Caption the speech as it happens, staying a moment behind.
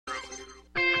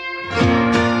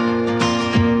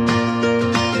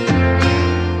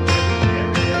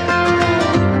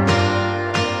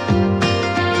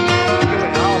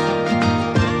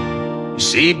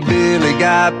Big Billy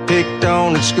got picked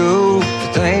on at school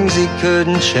for things he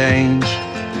couldn't change.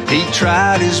 He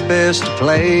tried his best to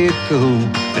play it cool,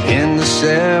 but in the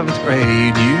 7th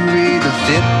grade, you either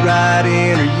fit right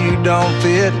in or you don't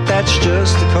fit. That's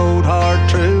just the cold hard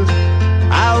truth.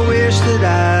 I wish that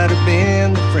I'd have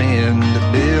been the friend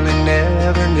that Billy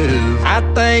never knew. I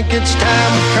think it's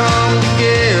time we come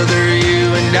together,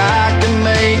 you and I can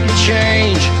make a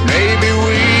change. Maybe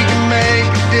we can make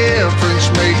a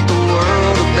difference, make the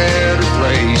world a better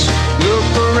place.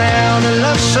 Look around and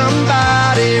love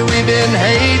somebody, we've been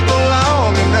hateful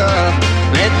long enough.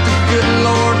 Let the good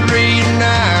Lord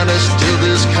reunite us to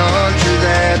this country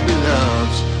that we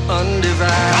love's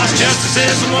undivided. 'Cause justice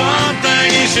is the one thing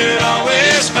you should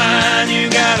always find. You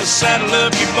gotta saddle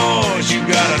up your boys, you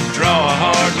gotta draw a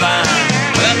hard line.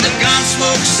 When the gun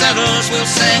smoke settles, we'll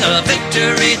sing a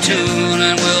victory tune,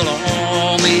 and we'll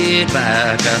all meet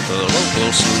back at the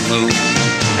local saloon.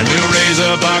 And we'll raise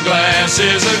up our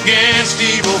glasses against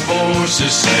evil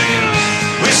forces, saying,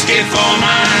 whiskey for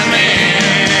my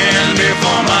men, beer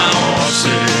for my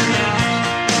horses.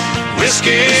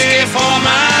 Whiskey for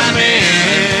my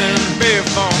men, beer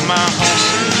for my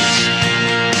horses.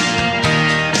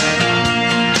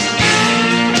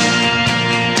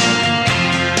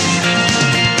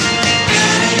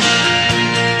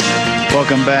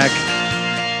 Welcome back.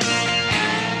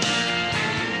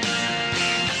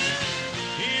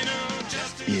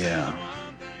 Yeah.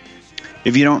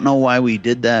 If you don't know why we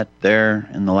did that there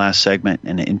in the last segment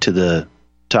and into the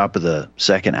top of the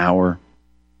second hour,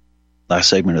 last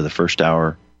segment of the first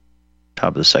hour, top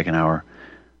of the second hour,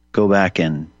 go back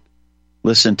and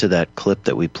listen to that clip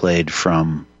that we played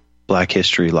from Black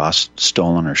History Lost,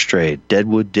 Stolen, or Strayed.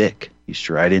 Deadwood Dick used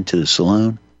to ride into the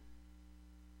saloon.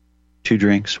 2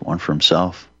 drinks, one for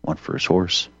himself, one for his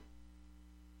horse.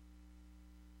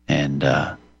 And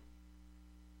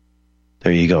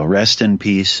there you go. Rest in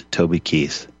peace, Toby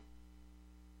Keith.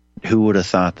 Who would have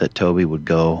thought that Toby would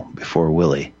go before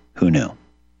Willie? Who knew?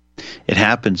 It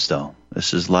happens, though.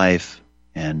 This is life.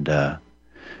 And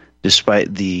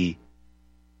despite the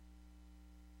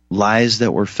lies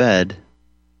that were fed,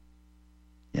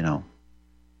 you know,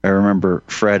 I remember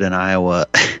Fred in Iowa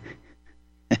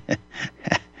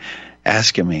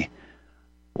asking me,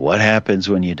 what happens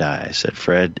when you die? I said,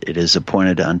 Fred, it is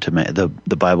appointed unto men.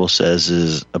 The Bible says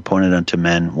is appointed unto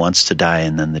men once to die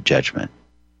and then the judgment.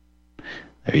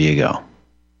 There you go.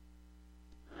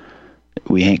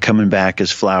 We ain't coming back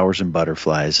as flowers and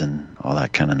butterflies and all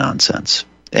that kind of nonsense.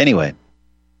 Anyway,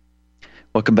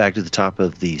 welcome back to the top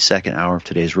of the second hour of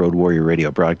today's Road Warrior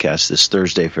Radio broadcast this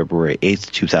Thursday, February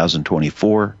 8th,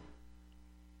 2024.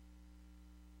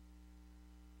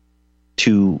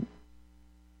 To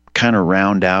kind of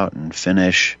round out and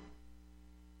finish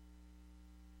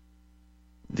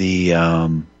the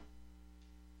on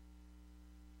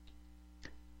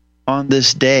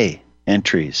this day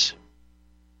entries.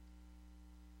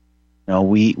 Now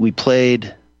we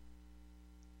played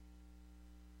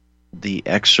the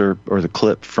excerpt or the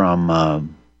clip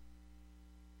from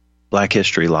Black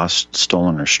History Lost,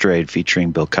 Stolen, or Strayed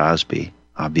featuring Bill Cosby,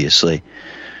 obviously,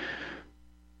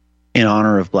 in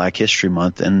honor of Black History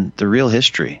Month and the real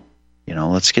history. You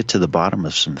know, let's get to the bottom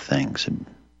of some things and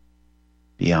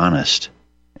be honest.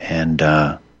 And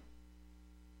I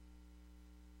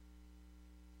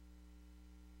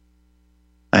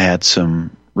had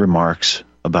some remarks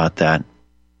about that.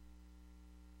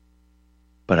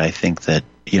 But I think that,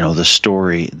 you know, the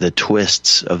story, the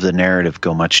twists of the narrative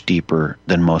go much deeper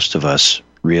than most of us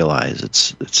realize.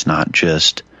 It's not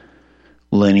just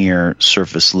linear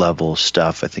surface level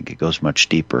stuff. I think it goes much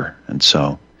deeper. And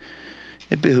so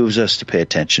it behooves us to pay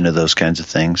attention to those kinds of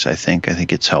things. I think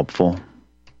it's helpful.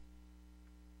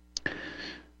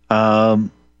 How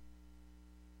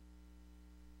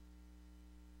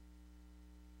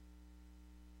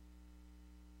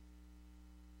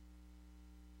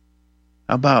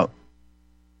about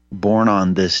born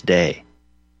on this day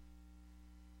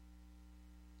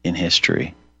in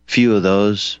history? Few of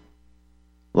those.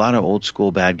 A lot of old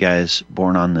school bad guys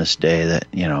born on this day that,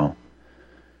 you know,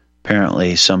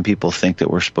 apparently some people think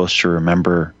that we're supposed to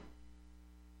remember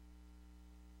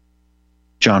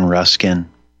John Ruskin.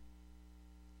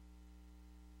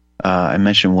 I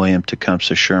mentioned William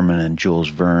Tecumseh Sherman and Jules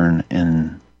Verne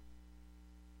in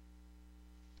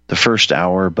the first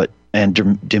hour, and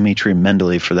Dmitri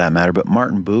Mendeleev for that matter, but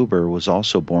Martin Buber was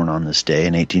also born on this day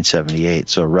in 1878.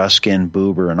 So Ruskin,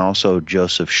 Buber, and also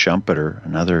Joseph Schumpeter,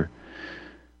 another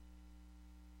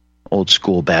old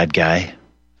school bad guy,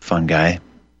 fun guy.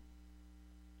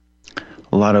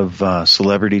 A lot of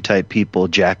celebrity type people.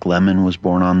 Jack Lemmon was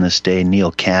born on this day.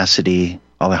 Neil Cassidy,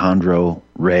 Alejandro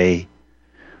Rey,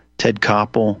 Ted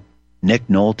Koppel, Nick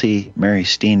Nolte, Mary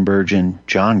Steenburgen,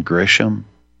 John Grisham,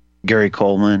 Gary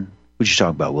Coleman. Who'd you talk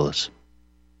about, Willis?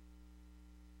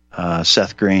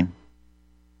 Seth Green.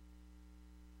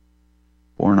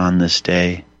 Born on this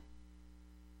day.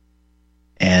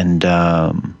 And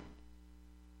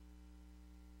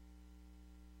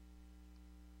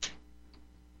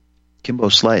Kimbo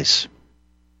Slice.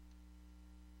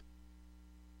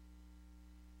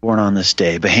 Born on this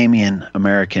day. Bahamian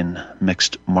American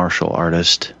mixed martial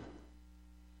artist.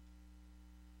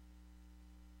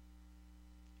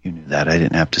 You knew that. I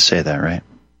didn't have to say that, right?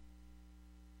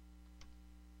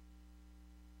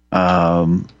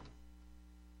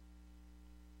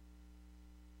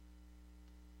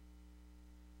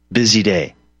 Busy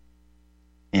day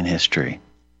in history.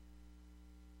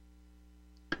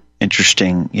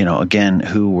 Interesting, again,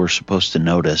 who we're supposed to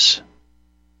notice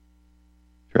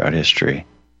throughout history.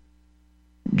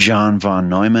 John von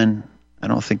Neumann, I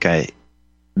don't think I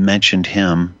mentioned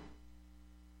him,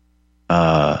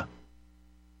 died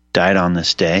on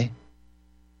this day.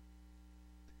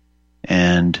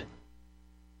 And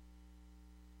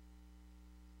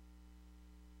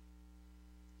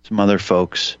some other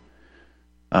folks,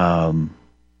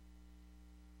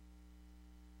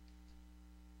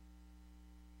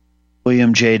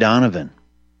 William J. Donovan.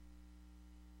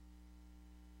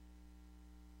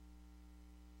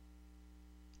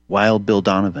 Wild Bill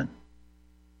Donovan,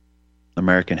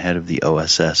 American head of the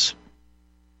OSS,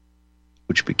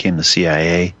 which became the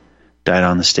CIA, died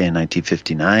on this day in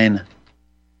 1959.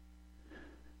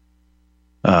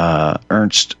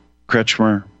 Ernst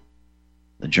Kretschmer,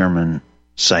 the German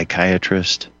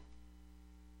psychiatrist,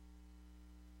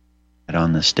 died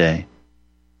on this day.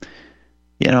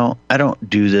 I don't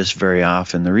do this very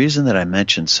often. The reason that I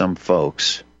mention some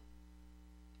folks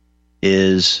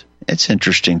is it's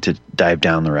interesting to dive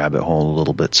down the rabbit hole a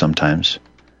little bit sometimes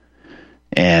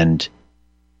and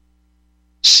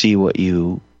see what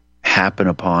you happen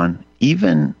upon.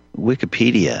 Even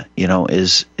Wikipedia,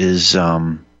 is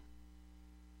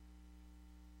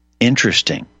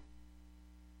interesting in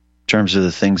terms of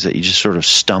the things that you just sort of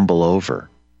stumble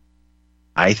over,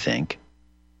 I think.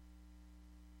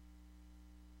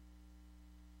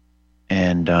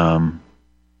 And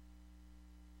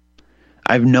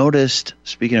I've noticed,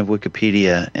 speaking of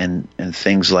Wikipedia and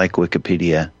things like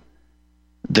Wikipedia,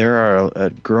 there are a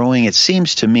growing, it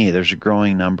seems to me, there's a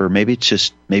growing number, maybe it's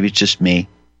just me,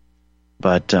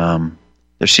 but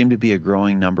there seem to be a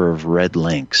growing number of red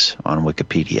links on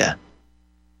Wikipedia.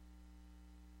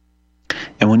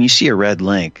 And when you see a red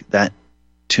link, that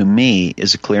to me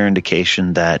is a clear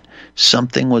indication that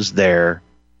something was there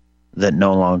that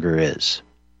no longer is.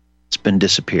 It's been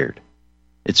disappeared.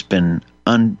 It's been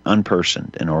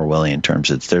unpersoned in Orwellian terms.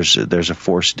 There's a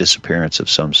forced disappearance of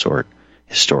some sort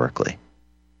historically.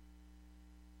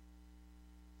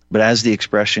 But as the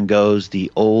expression goes,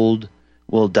 the old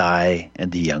will die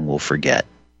and the young will forget.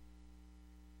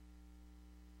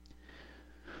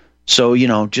 So,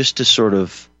 just to sort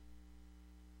of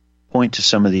point to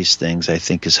some of these things, I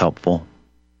think is helpful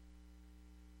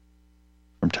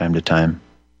from time to time.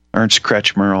 Ernst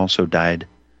Kretschmer also died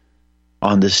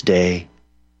on this day.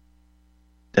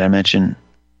 Did I mention?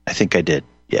 I think I did.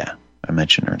 Yeah, I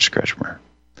mentioned Ernst Kretschmer.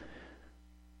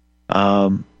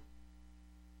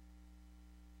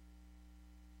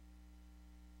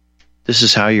 This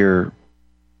is how your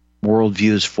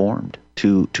worldview is formed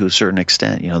to a certain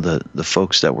extent. The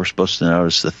folks that we're supposed to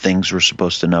notice, the things we're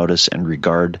supposed to notice and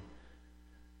regard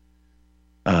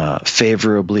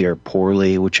favorably or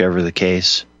poorly, whichever the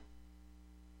case.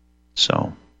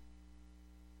 So,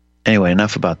 anyway,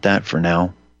 enough about that for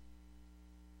now.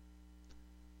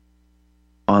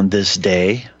 On this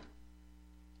day,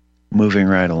 moving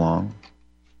right along,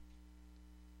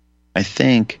 I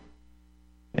think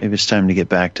maybe it's time to get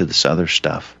back to this other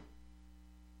stuff.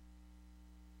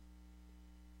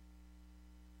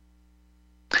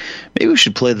 Maybe we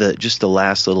should play just the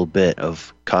last little bit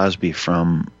of Cosby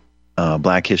from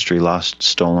Black History Lost,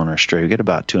 Stolen, or Stray. We got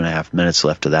about 2.5 minutes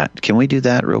left of that. Can we do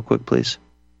that real quick, please?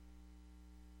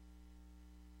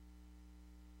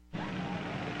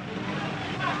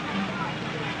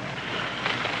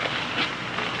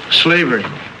 Slavery.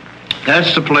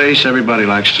 That's the place everybody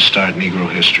likes to start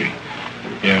Negro history.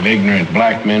 You have ignorant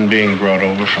black men being brought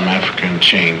over from Africa in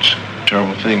chains.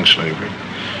 Terrible thing, slavery.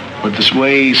 But this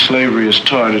way slavery is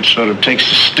taught, it sort of takes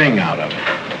the sting out of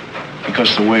it.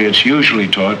 Because the way it's usually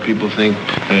taught, people think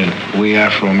that we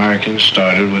Afro-Americans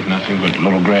started with nothing but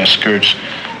little grass skirts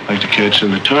like the kids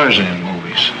in the Tarzan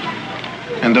movies.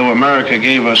 And though America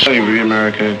gave us slavery,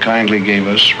 America kindly gave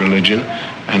us religion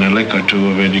and a lick or two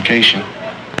of education.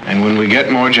 And when we get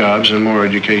more jobs and more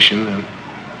education, then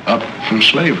up from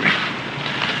slavery.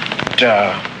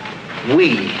 But,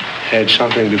 we had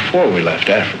something before we left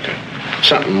Africa,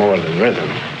 something more than rhythm.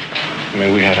 I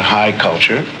mean, we had a high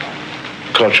culture.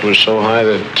 Culture was so high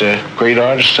that great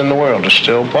artists in the world are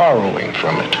still borrowing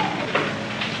from it.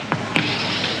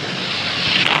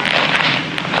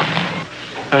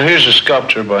 Now, here's a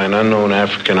sculpture by an unknown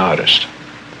African artist.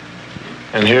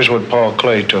 And here's what Paul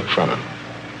Klee took from him.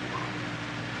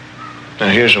 Now,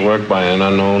 here's a work by an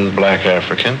unknown black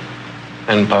African.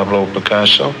 And Pablo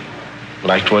Picasso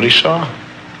liked what he saw.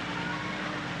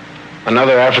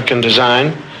 Another African design,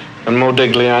 and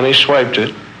Modigliani swiped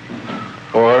it.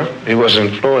 Or he was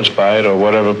influenced by it, or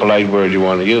whatever polite word you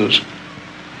want to use.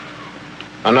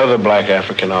 Another black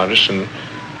African artist, and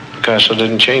Picasso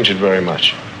didn't change it very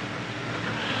much.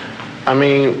 I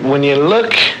mean, when you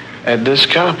look at this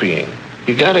copying,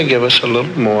 you got to give us a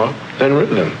little more than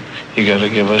rhythm. You got to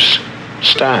give us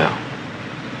style.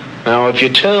 Now, if you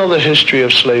tell the history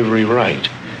of slavery right,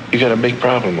 you got a big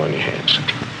problem on your hands.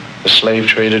 The slave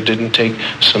trader didn't take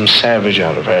some savage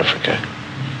out of Africa.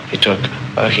 He took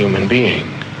a human being,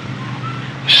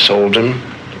 sold him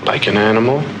like an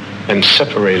animal, and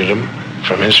separated him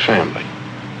from his family.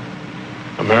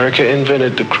 America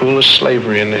invented the cruelest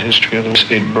slavery in the history of the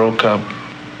world. It broke up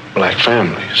black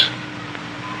families.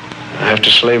 After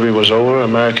slavery was over,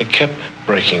 America kept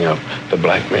breaking up the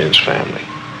black man's family.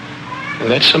 And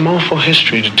that's some awful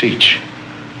history to teach.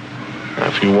 Now,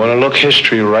 if you want to look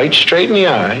history right straight in the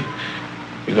eye,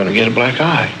 you're going to get a black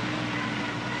eye.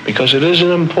 Because it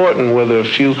isn't important whether a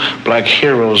few black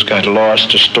heroes got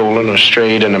lost or stolen or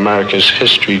strayed in America's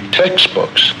history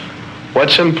textbooks.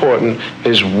 What's important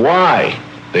is why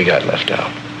they got left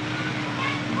out.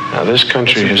 Now, this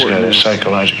country has got a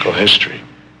psychological history.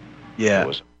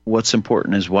 Yeah. What's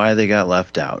important is why they got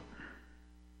left out.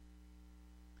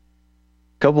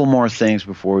 A couple more things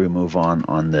before we move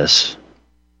on this.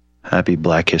 Happy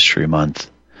Black History Month.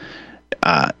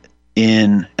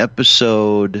 In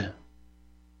episode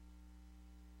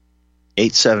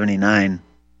 879,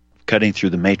 Cutting Through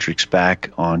the Matrix,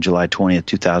 back on July 20th,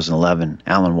 2011,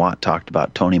 Alan Watt talked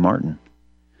about Tony Martin.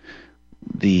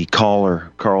 The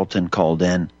caller, Carlton, called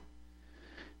in,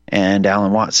 and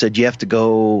Alan Watt said, you have to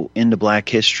go into black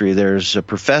history. There's a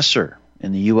professor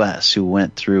in the U.S. who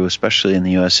went through, especially in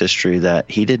the U.S. history,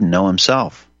 that he didn't know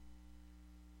himself.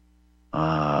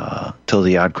 Till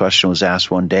the odd question was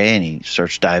asked one day, and he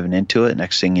starts diving into it.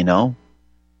 Next thing you know,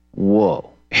 whoa,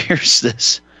 here's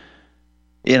this,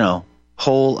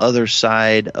 whole other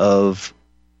side of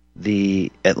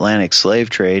the Atlantic slave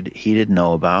trade he didn't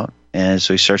know about. And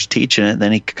so he starts teaching it.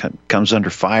 Then he comes under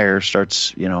fire,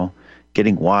 starts,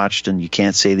 getting watched, and you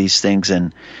can't say these things.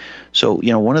 And so,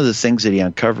 one of the things that he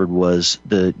uncovered was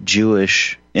the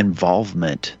Jewish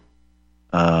involvement,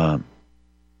 the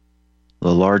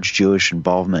large Jewish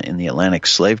involvement in the Atlantic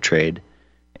slave trade.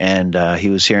 And he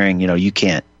was hearing, you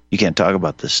can't talk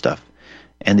about this stuff.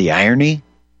 And the irony,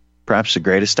 perhaps the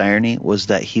greatest irony, was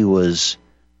that he was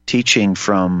teaching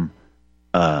from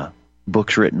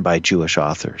books written by Jewish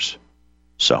authors.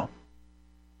 So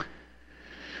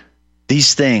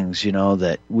these things,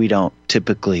 that we don't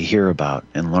typically hear about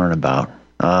and learn about.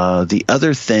 The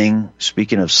other thing,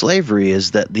 speaking of slavery,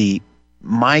 is that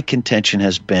my contention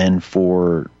has been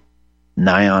for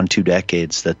nigh on 2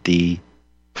 decades that the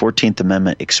 14th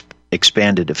Amendment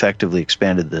effectively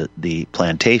expanded the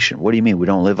plantation. What do you mean we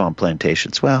don't live on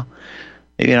plantations? Well,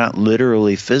 maybe not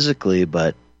literally physically,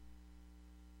 but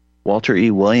Walter E.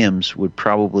 Williams would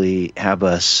probably have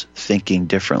us thinking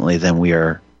differently than we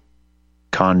are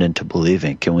conned into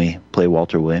believing. Can we play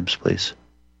Walter Williams, please?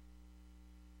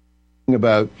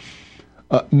 About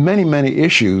many, many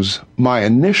issues, my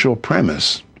initial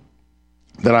premise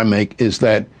that I make is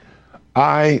that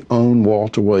I own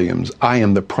Walter Williams. I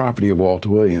am the property of Walter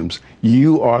Williams.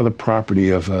 You are the property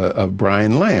of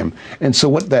Brian Lamb. And so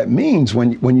what that means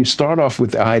when you start off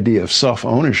with the idea of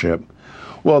self-ownership,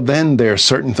 well, then there are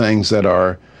certain things that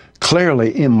are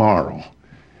clearly immoral.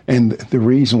 And the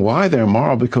reason why they're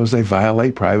immoral because they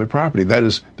violate private property. That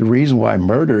is, the reason why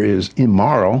murder is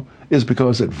immoral is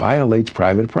because it violates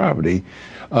private property.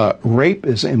 Rape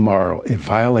is immoral. It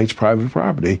violates private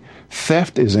property.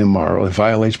 Theft is immoral. It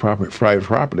violates private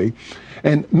property.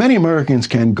 And many Americans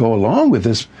can go along with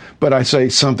this, but I say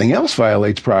something else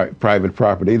violates private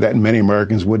property that many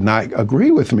Americans would not agree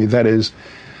with me. That is,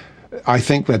 I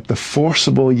think that the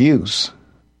forcible use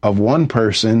of one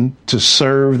person to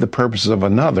serve the purposes of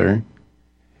another,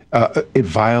 it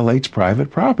violates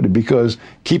private property. Because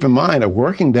keep in mind, a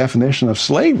working definition of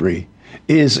slavery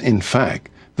is, in fact,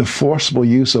 the forcible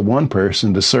use of one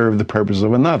person to serve the purpose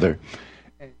of another.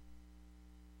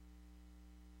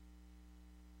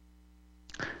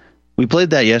 We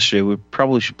played that yesterday. We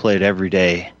probably should play it every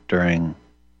day during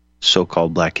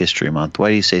so-called Black History Month. Why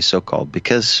do you say so-called?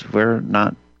 Because we're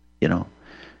not,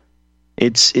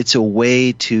 it's a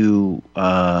way to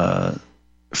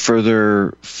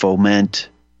further foment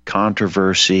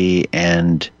controversy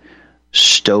and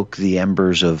stoke the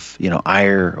embers of,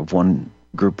 ire of one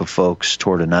group of folks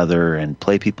toward another and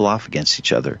play people off against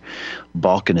each other.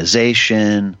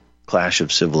 Balkanization, clash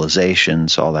of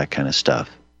civilizations, all that kind of stuff.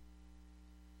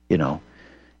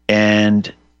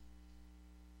 And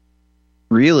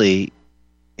really,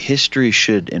 history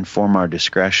should inform our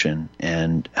discretion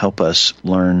and help us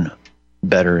learn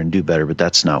better and do better, but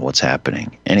that's not what's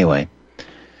happening. Anyway,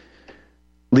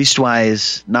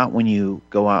 leastwise, not when you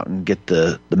go out and get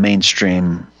the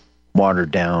mainstream,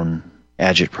 watered-down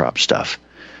agitprop stuff.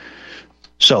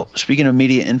 So, speaking of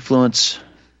media influence,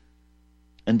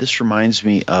 and this reminds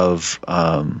me of,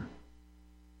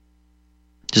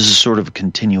 this is sort of a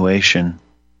continuation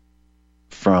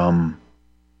from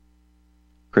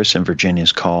Chris and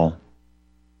Virginia's call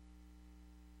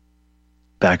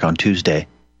back on Tuesday.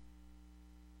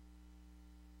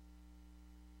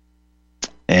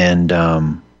 And,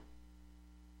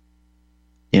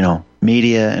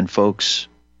 media and folks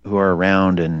who are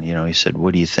around, and, he said,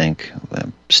 what do you think?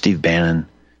 Steve Bannon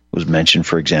was mentioned,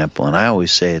 for example. And I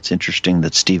always say it's interesting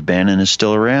that Steve Bannon is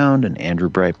still around and Andrew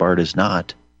Breitbart is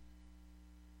not.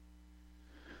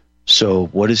 So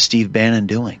what is Steve Bannon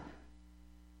doing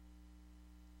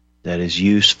that is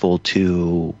useful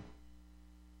to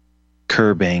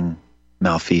curbing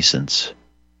malfeasance?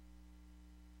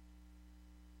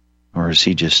 Or is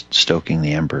he just stoking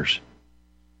the embers?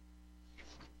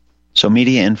 So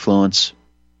media influence.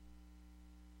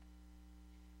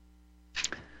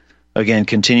 Again,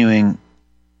 continuing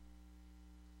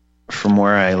from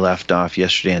where I left off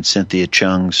yesterday in Cynthia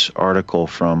Chung's article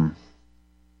from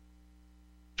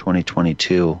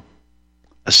 2022,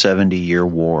 a 70-year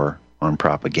war on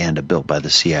propaganda built by the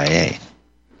CIA.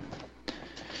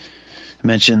 I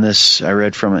mentioned this, I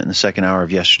read from it in the second hour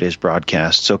of yesterday's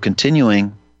broadcast. So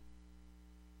continuing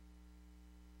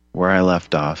where I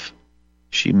left off,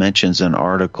 she mentions an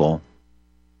article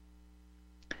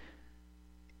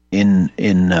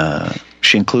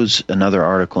she includes another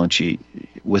article, and she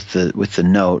with the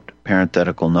note,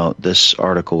 parenthetical note, this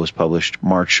article was published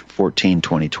March 14,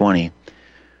 2020.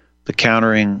 The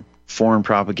Countering Foreign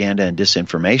Propaganda and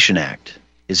Disinformation Act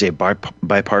is a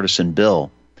bipartisan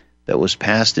bill that was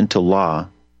passed into law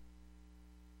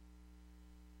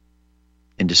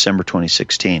in December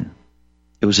 2016.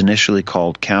 It was initially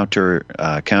called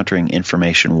Countering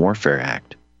Information Warfare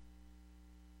Act.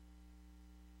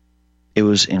 It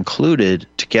was included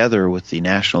together with the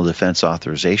National Defense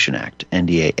Authorization Act,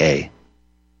 NDAA.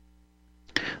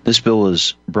 This bill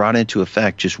was brought into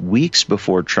effect just weeks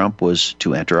before Trump was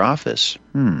to enter office.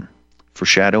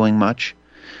 Foreshadowing much?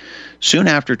 Soon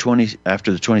after the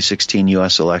 2016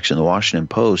 U.S. election, the Washington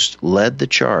Post led the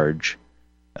charge,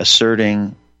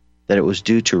 asserting that it was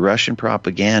due to Russian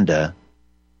propaganda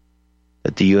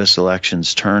that the U.S.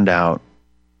 elections turned out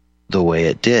the way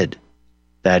it did.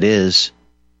 That is,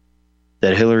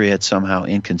 that Hillary had somehow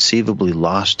inconceivably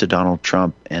lost to Donald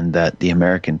Trump and that the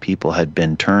American people had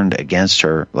been turned against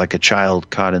her like a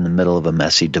child caught in the middle of a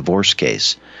messy divorce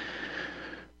case.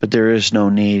 But there is no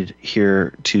need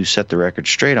here to set the record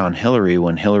straight on Hillary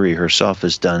when Hillary herself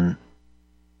has done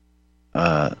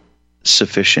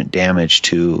sufficient damage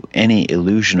to any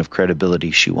illusion of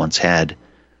credibility she once had.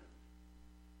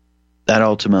 That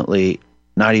ultimately,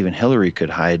 not even Hillary could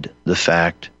hide the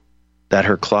fact that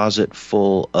her closet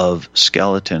full of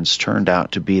skeletons turned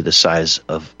out to be the size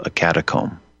of a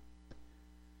catacomb.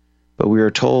 But we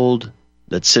are told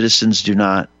that citizens do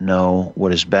not know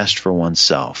what is best for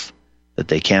oneself, that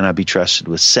they cannot be trusted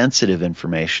with sensitive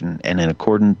information, and in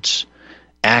accordance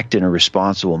act in a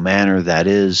responsible manner, that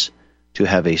is, to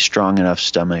have a strong enough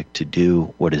stomach to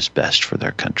do what is best for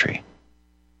their country.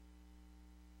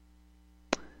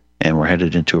 And we're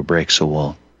headed into a break, so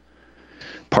we'll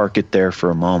park it there for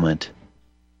a moment.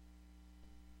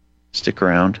 Stick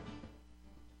around.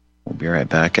 We'll be right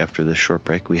back after this short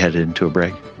break. We headed into a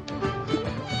break?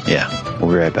 Yeah, we'll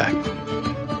be right back.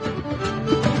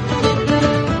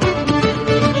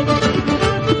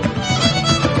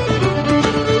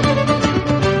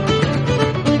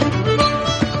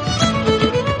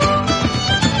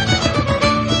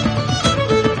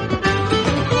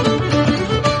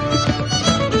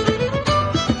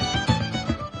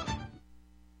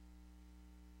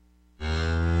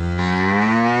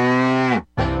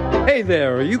 Hey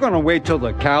there, are you going to wait till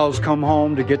the cows come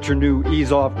home to get your new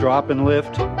ease-off drop-and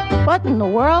lift? What in the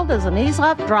world is an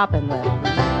ease-off drop-and lift?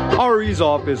 Our Ease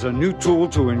Off is a new tool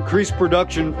to increase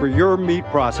production for your meat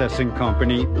processing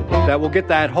company that will get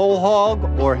that whole hog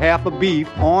or half a beef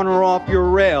on or off your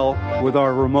rail with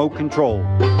our remote control.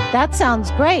 That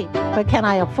sounds great, but can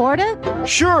I afford it?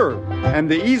 Sure! And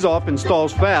the Ease Off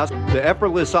installs fast. The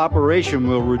effortless operation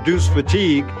will reduce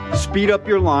fatigue, speed up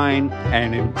your line,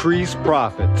 and increase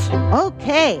profits.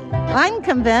 Okay, I'm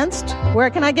convinced. Where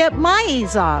can I get my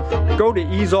Ease Off? Go to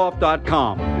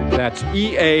easeoff.com. That's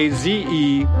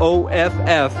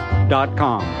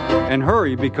EAZEOFF.com. And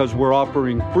hurry, because we're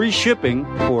offering free shipping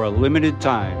for a limited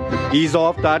time.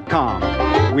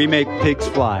 Easeoff.com. We make pigs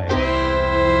fly.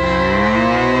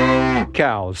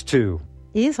 Cows, too.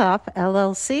 Ease Off,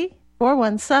 LLC,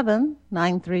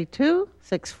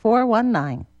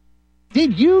 417-932-6419.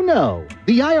 Did you know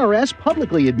the IRS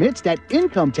publicly admits that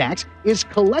income tax is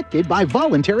collected by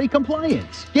voluntary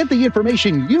compliance? Get the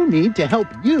information you need to help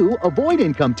you avoid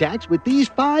income tax with these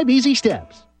 5 easy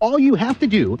steps. All you have to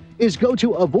do is go to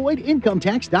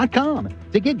avoidincometax.com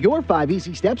to get your 5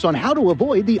 easy steps on how to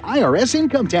avoid the IRS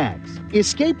income tax.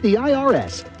 Escape the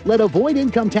IRS. Let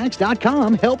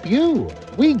avoidincometax.com help you.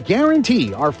 We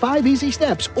guarantee our 5 easy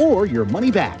steps or your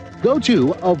money back. Go to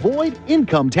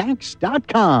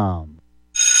avoidincometax.com.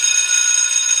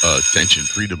 Attention,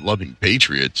 freedom-loving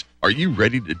patriots. Are you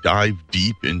ready to dive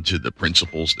deep into the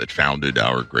principles that founded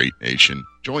our great nation?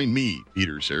 Join me,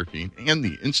 Peter Serafine, and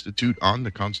the Institute on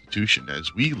the Constitution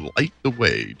as we light the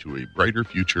way to a brighter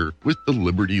future with the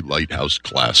Liberty Lighthouse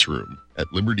Classroom.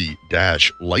 At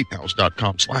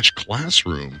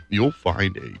liberty-lighthouse.com/classroom, you'll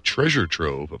find a treasure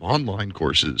trove of online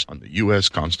courses on the U.S.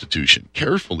 Constitution,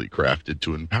 carefully crafted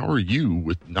to empower you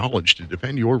with knowledge to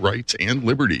defend your rights and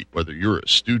liberty, whether you're a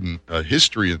student, a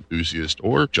history enthusiast,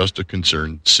 or just a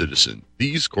concerned citizen.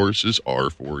 These courses are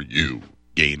for you.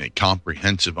 Gain a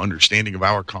comprehensive understanding of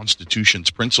our Constitution's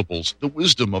principles, the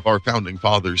wisdom of our founding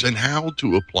fathers, and how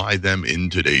to apply them in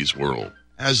today's world.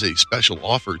 As a special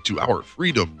offer to our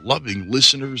freedom-loving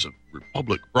listeners of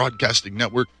Republic Broadcasting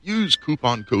Network, use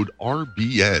coupon code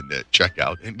RBN at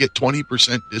checkout and get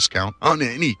 20% discount on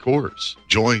any course.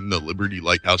 Join the Liberty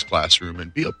Lighthouse Classroom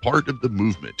and be a part of the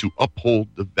movement to uphold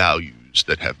the values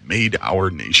that have made our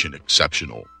nation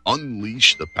exceptional.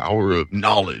 Unleash the power of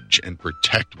knowledge and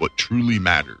protect what truly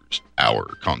matters, our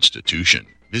Constitution.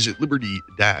 Visit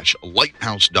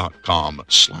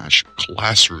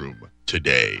liberty-lighthouse.com/classroom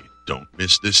today. Don't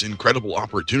miss this incredible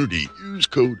opportunity. Use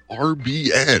code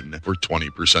RBN for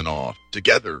 20% off.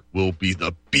 Together, we'll be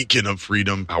the beacon of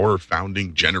freedom our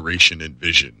founding generation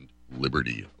envisioned.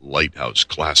 Liberty Lighthouse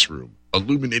Classroom.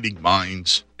 Illuminating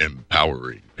minds,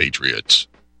 empowering patriots.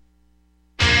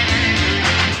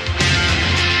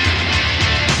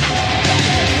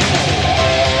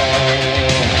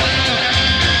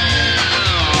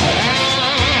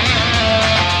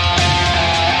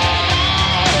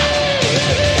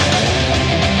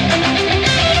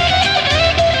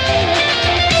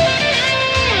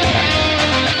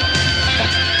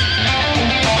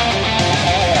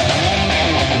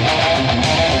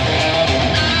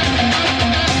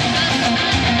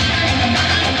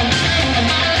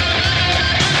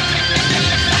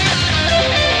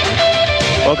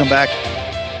 Welcome back.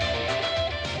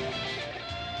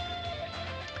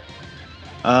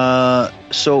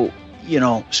 So,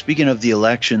 speaking of the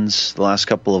elections, the last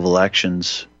couple of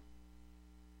elections,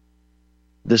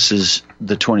 this is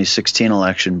the 2016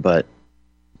 election, but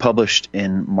published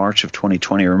in March of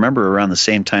 2020. Remember, around the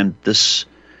same time this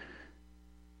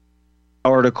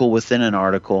article within an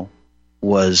article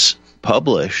was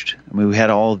published, we had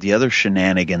all of the other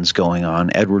shenanigans going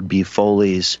on. Edward B.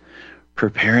 Foley's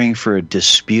Preparing for a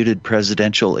Disputed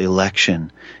Presidential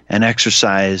Election, an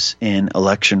exercise in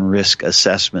election risk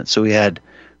assessment. So we had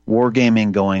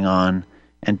wargaming going on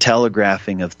and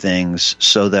telegraphing of things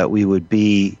so that we would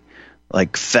be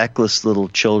like feckless little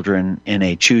children in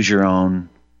a choose-your-own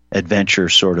adventure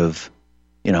sort of,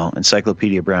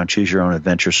 Encyclopedia Brown choose-your-own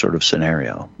adventure sort of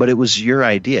scenario. But it was your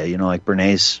idea, like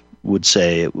Bernays would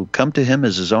say, it would come to him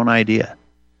as his own idea.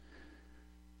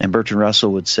 And Bertrand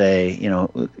Russell would say,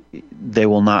 they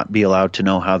will not be allowed to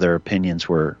know how their opinions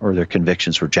were or their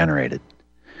convictions were generated.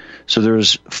 So there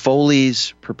was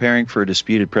Foley's Preparing for a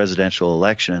Disputed Presidential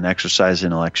Election, an exercise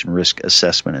in election risk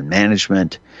assessment and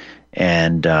management.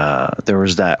 And there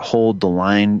was that hold the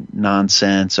line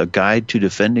nonsense, a guide to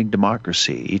defending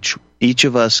democracy. Each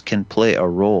of us can play a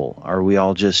role. Are we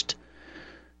all just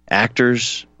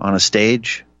actors on a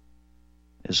stage?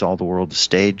 Is all the world a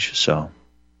stage? So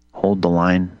hold the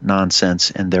line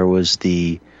nonsense. And there was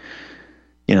that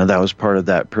was part of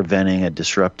that preventing a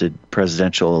disrupted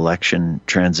presidential election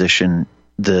transition,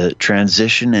 the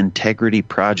Transition Integrity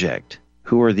Project.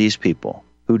 Who are these people?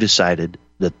 Who decided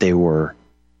that they were,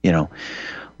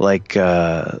 like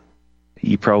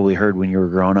you probably heard when you were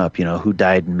growing up, who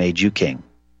died and made you king?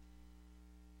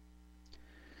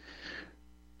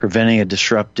 Preventing a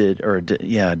disrupted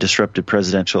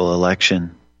presidential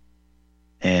election,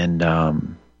 and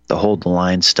the hold the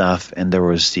line stuff. And there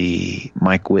was the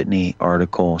Mike Whitney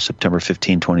article, September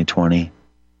 15, 2020,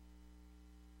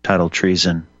 titled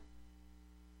Treason,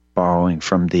 borrowing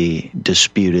from the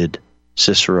disputed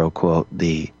Cicero quote,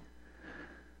 the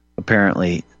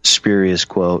apparently spurious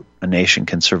quote, "A nation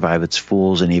can survive its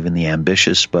fools and even the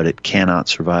ambitious, but it cannot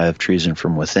survive treason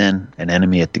from within. An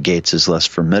enemy at the gates is less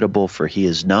formidable, for he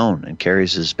is known and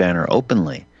carries his banner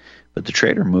openly. But the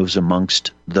traitor moves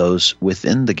amongst those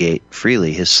within the gate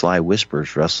freely, his sly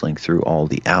whispers rustling through all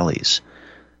the alleys,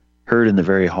 heard in the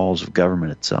very halls of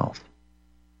government itself."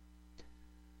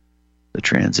 The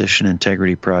Transition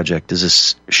Integrity Project is a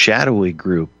shadowy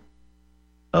group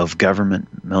of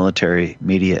government, military,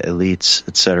 media elites,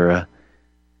 etc.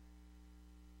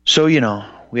 So,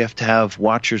 we have to have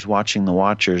watchers watching the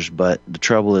watchers, but the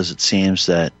trouble is, it seems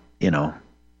that,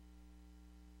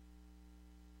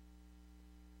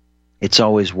 it's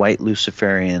always white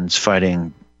Luciferians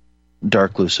fighting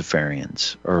dark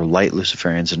Luciferians, or light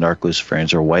Luciferians and dark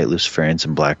Luciferians, or white Luciferians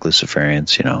and black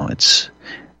Luciferians.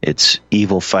 It's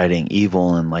evil fighting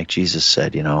evil, and like Jesus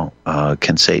said,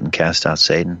 can Satan cast out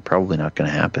Satan? Probably not going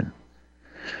to happen.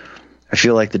 I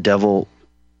feel like the devil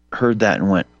heard that and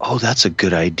went, oh, that's a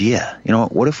good idea.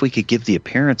 What if we could give the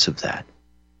appearance of that?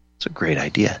 It's a great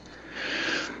idea.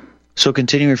 So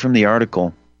continuing from the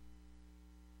article,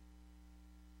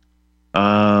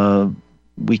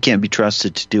 we can't be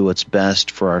trusted to do what's best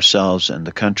for ourselves and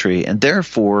the country, and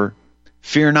therefore,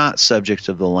 fear not, subjects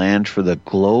of the land, for the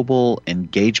Global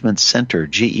Engagement Center,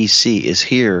 GEC, is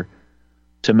here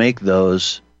to make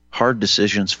those hard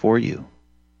decisions for you.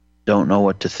 Don't know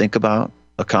what to think about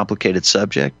a complicated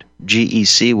subject?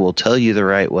 GEC will tell you the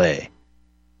right way.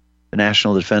 The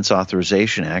National Defense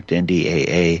Authorization Act,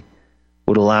 NDAA,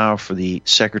 would allow for the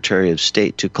Secretary of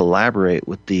State to collaborate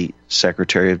with the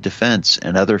Secretary of Defense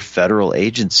and other federal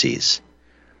agencies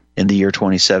in the year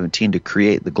 2017 to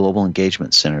create the Global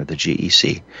Engagement Center, the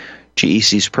GEC.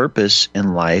 GEC's purpose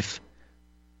in life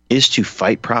is to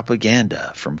fight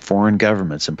propaganda from foreign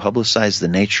governments and publicize the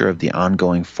nature of the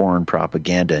ongoing foreign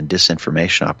propaganda and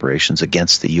disinformation operations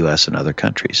against the U.S. and other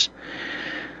countries.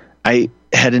 I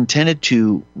had intended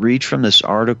to read from this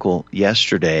article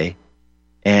yesterday,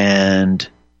 and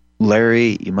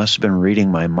Larry, you must have been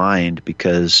reading my mind,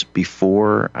 because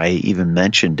before I even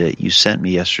mentioned it, you sent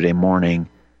me yesterday morning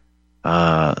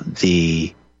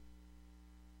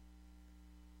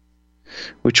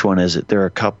which one is it? There are a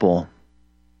couple.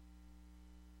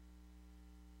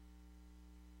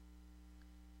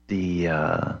 The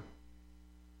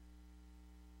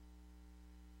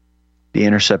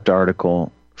Intercept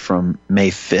article from May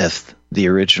 5th, the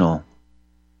original,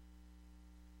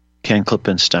 Ken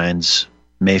Klippenstein's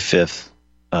May 5th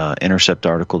Intercept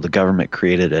article. The government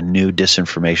created a new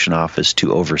disinformation office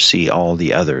to oversee all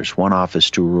the others, one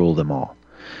office to rule them all.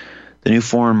 The new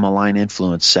Foreign Malign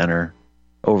Influence Center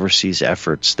oversees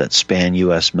efforts that span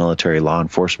U.S. military, law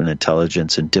enforcement,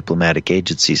 intelligence, and diplomatic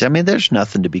agencies. I mean, there's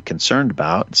nothing to be concerned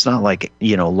about. It's not like,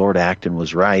 Lord Acton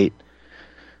was right,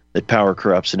 that power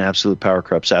corrupts and absolute power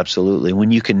corrupts absolutely.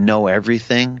 When you can know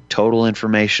everything, total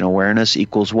information awareness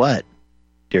equals what,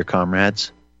 dear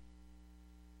comrades?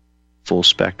 Full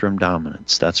spectrum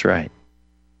dominance. That's right.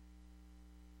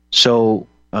 So,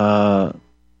 Peter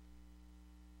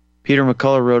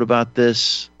McCullough wrote about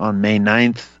this on May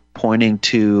 9th, pointing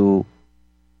to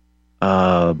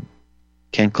Ken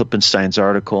Klippenstein's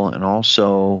article, and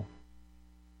also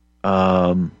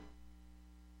some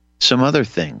other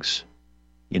things,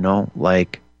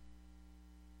 like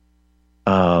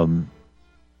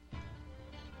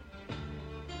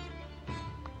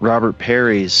Robert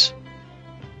Perry's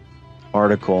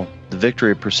article, The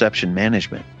Victory of Perception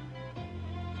Management,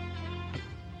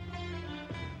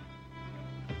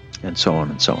 and so on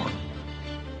and so on.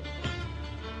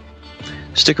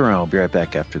 Stick around. I'll be right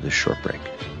back after this short break.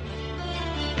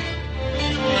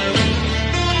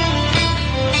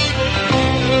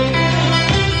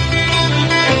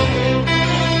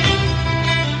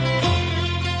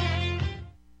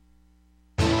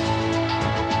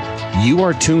 You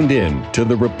are tuned in to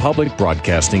the Republic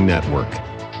Broadcasting Network.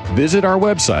 Visit our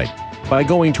website by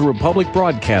going to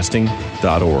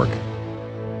republicbroadcasting.org.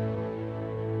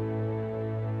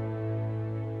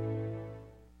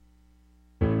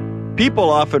 People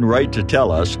often write to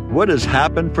tell us what has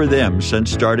happened for them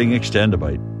since starting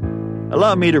Extendovite.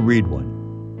 Allow me to read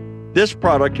one. This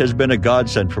product has been a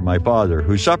godsend for my father,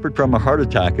 who suffered from a heart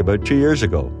attack about 2 years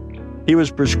ago. He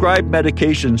was prescribed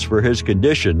medications for his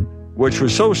condition, which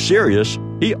was so serious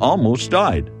he almost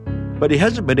died. But he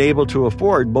hasn't been able to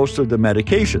afford most of the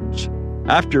medications.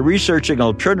 After researching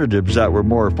alternatives that were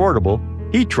more affordable,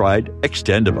 he tried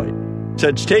Extendivite.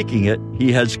 Since taking it,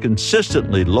 he has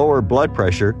consistently lower blood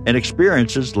pressure and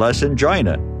experiences less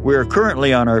angina. We are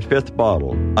currently on our 5th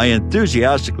bottle. I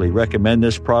enthusiastically recommend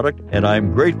this product, and I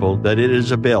am grateful that it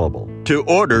is available. To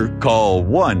order, call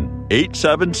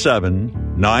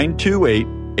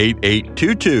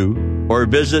 1-877-928-8822 or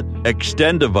visit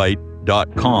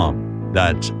Extendivite.com.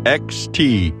 That's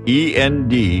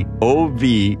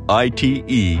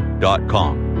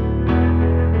Extendovite.com.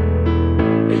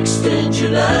 Extend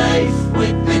your life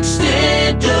with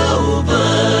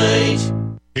Extendovite.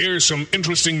 Here's some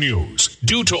interesting news.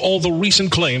 Due to all the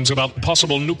recent claims about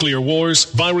possible nuclear wars,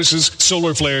 viruses,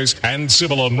 solar flares, and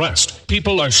civil unrest,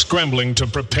 people are scrambling to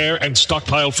prepare and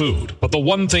stockpile food. But the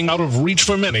one thing out of reach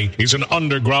for many is an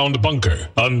underground bunker.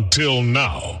 Until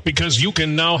now. Because you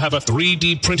can now have a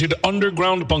 3D printed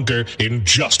underground bunker in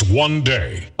just one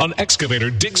day. An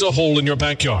excavator digs a hole in your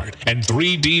backyard, and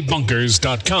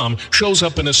 3dbunkers.com shows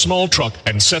up in a small truck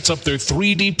and sets up their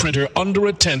 3D printer under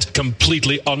a tent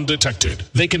completely undetected.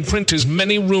 They can print as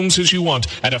many rooms as you want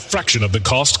at a fraction of the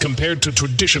cost compared to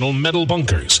traditional metal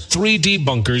bunkers. 3D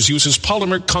Bunkers uses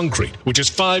polymer concrete, which is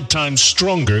 5 times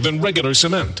stronger than regular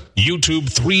cement. YouTube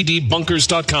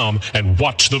 3dbunkers.com and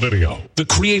watch the video. The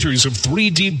creators of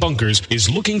 3D Bunkers is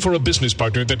looking for a business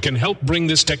partner that can help bring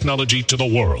this technology to the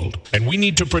world. And we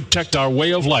need to protect our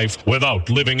way of life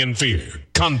without living in fear.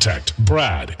 Contact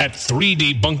Brad at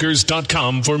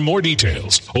 3dbunkers.com for more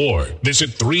details or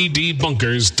visit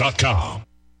 3dbunkers.com.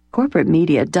 Corporate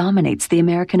media dominates the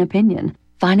American opinion.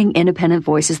 Finding independent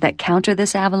voices that counter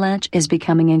this avalanche is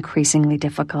becoming increasingly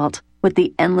difficult. With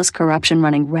the endless corruption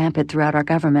running rampant throughout our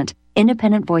government,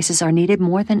 independent voices are needed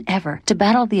more than ever to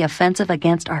battle the offensive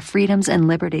against our freedoms and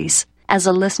liberties. As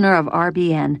a listener of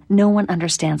RBN, no one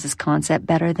understands this concept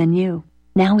better than you.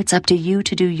 Now it's up to you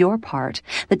to do your part.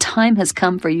 The time has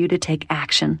come for you to take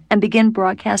action and begin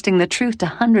broadcasting the truth to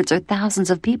hundreds or thousands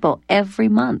of people every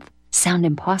month. Sound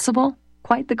impossible?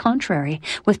 Quite the contrary.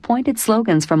 With pointed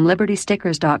slogans from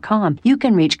LibertyStickers.com, you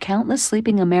can reach countless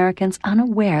sleeping Americans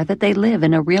unaware that they live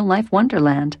in a real-life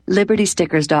wonderland.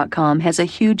 LibertyStickers.com has a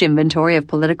huge inventory of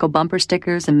political bumper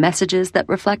stickers and messages that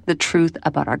reflect the truth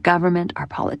about our government, our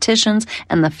politicians,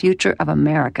 and the future of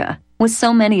America. With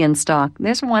so many in stock,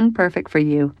 there's one perfect for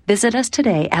you. Visit us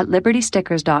today at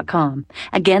LibertyStickers.com.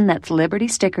 Again, that's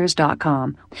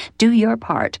LibertyStickers.com. Do your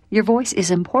part. Your voice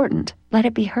is important. Let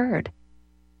it be heard.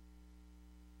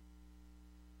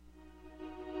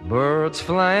 Birds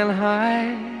flying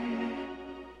high,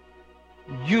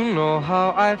 you know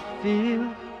how I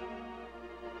feel.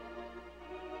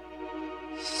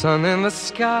 Sun in the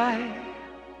sky,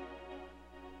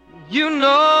 you know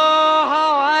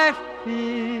how I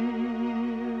feel.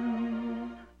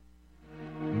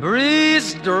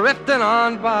 Breeze drifting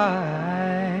on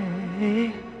by,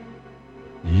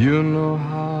 you know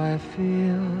how I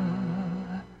feel.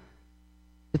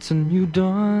 It's a new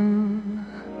dawn,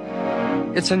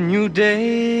 it's a new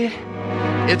day,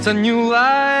 it's a new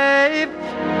life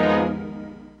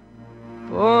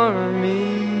for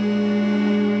me.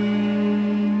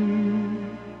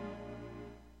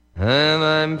 And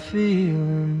I'm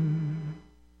feeling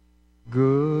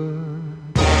good.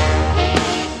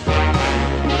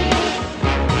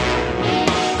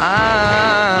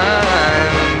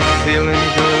 I'm feeling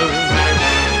good.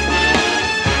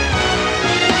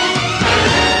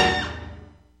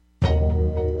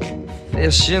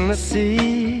 Fish in the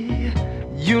sea,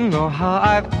 you know how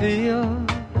I feel.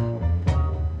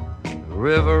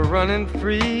 River running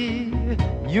free,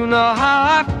 you know how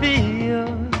I feel.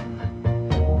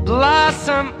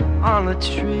 Blossom on a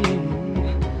tree,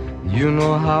 you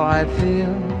know how I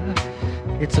feel.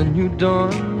 It's a new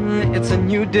dawn, it's a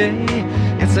new day,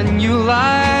 it's a new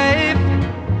life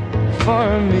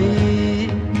for me.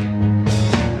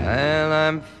 And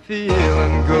I'm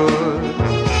feeling good.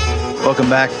 Welcome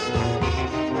back.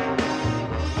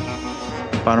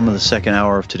 Bottom of the second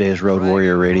hour of today's Road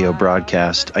Warrior radio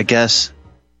broadcast. I guess,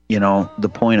 the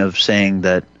point of saying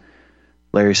that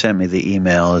Larry sent me the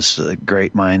email is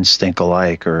great minds think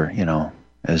alike, or,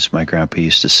 as my grandpa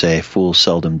used to say, fools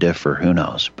seldom differ. Who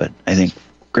knows? But I think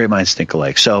great minds think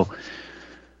alike. So,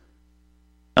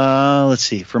 let's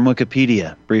see. From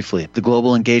Wikipedia, briefly. The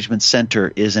Global Engagement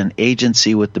Center is an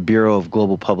agency with the Bureau of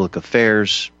Global Public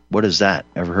Affairs. What is that?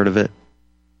 Ever heard of it?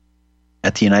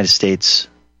 At the United States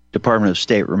Department of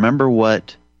State. Remember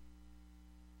what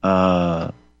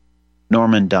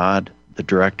Norman Dodd, the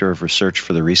director of research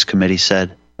for the Reese Committee,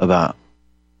 said about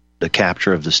the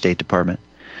capture of the State Department.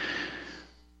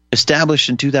 Established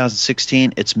in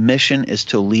 2016, its mission is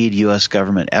to lead U.S.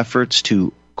 government efforts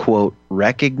to, quote,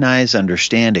 recognize,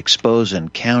 understand, expose,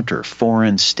 and counter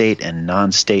foreign state and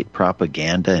non-state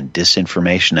propaganda and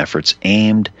disinformation efforts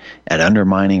aimed at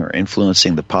undermining or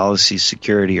influencing the policy,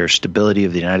 security, or stability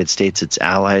of the United States, its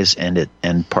allies, and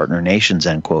partner nations,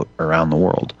 end quote, around the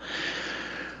world.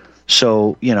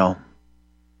 So,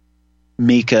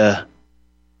 Mika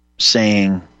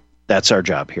saying that's our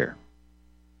job here.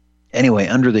 Anyway,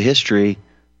 under the history,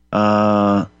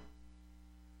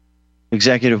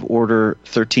 Executive Order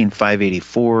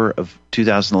 13584 of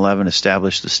 2011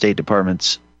 established the State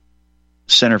Department's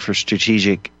Center for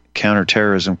Strategic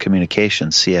Counterterrorism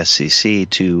Communications, CSCC,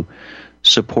 to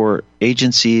support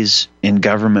agencies in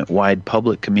government-wide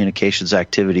public communications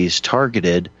activities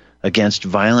targeted against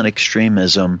violent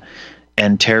extremism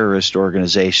and terrorist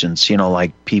organizations,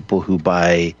 like people who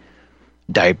buy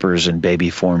diapers and baby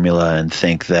formula and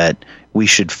think that we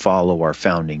should follow our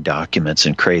founding documents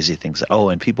and crazy things. Oh,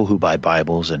 and people who buy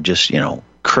Bibles and just,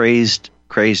 crazed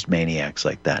maniacs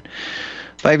like that.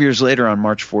 5 years later, on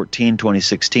March 14,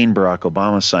 2016, Barack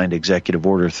Obama signed Executive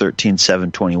Order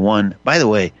 13721. By the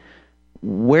way,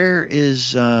 where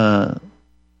is, I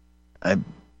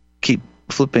keep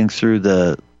flipping through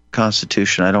the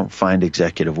Constitution. I don't find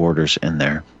executive orders in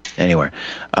there. Anyway,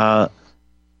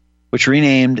 which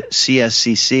renamed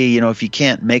CSCC. If you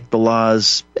can't make the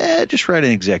laws, just write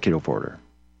an executive order.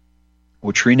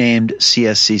 Which renamed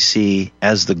CSCC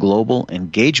as the Global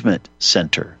Engagement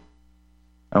Center.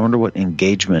 I wonder what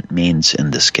engagement means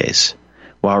in this case,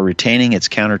 while retaining its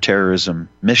counterterrorism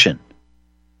mission.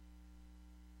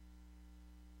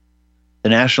 The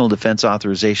National Defense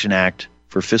Authorization Act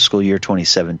for fiscal year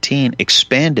 2017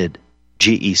 expanded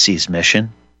GEC's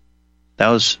mission.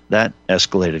 That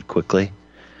escalated quickly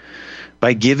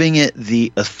by giving it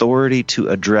the authority to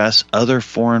address other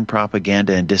foreign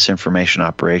propaganda and disinformation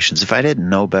operations. If I didn't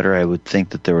know better, I would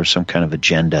think that there was some kind of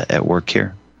agenda at work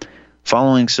here.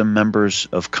 Following some members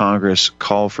of Congress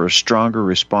call for a stronger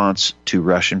response to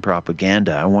Russian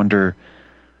propaganda, I wonder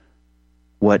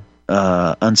what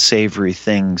unsavory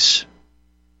things,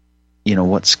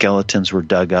 what skeletons were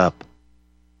dug up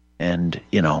and,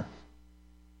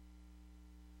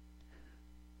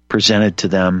 presented to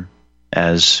them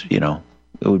as,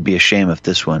 it would be a shame if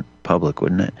this went public,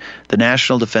 wouldn't it? The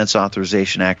National Defense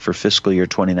Authorization Act for fiscal year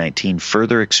 2019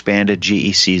 further expanded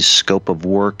GEC's scope of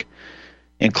work,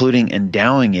 including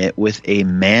endowing it with a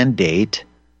mandate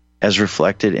as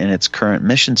reflected in its current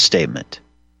mission statement.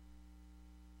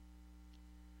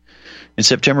 In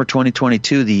September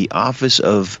 2022, the Office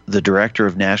of the Director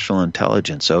of National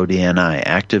Intelligence, ODNI,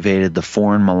 activated the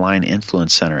Foreign Malign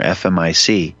Influence Center,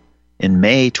 FMIC. In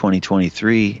May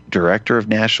 2023, Director of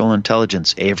National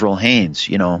Intelligence, Avril Haines,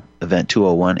 Event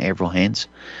 201, Avril Haines,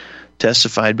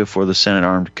 testified before the Senate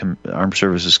Armed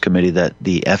Services Committee that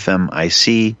the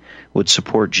FMIC would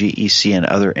support GEC and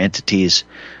other entities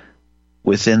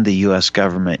within the U.S.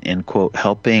 government in, quote,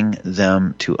 helping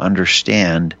them to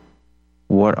understand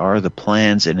what are the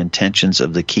plans and intentions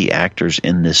of the key actors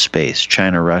in this space,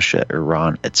 China, Russia,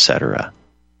 Iran, etc.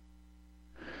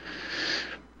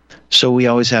 So we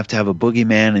always have to have a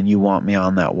boogeyman, and you want me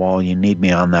on that wall, you need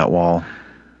me on that wall.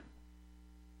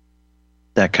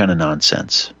 That kind of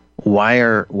nonsense. Why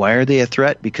are they a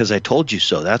threat? Because I told you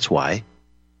so. That's why.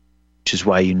 Which is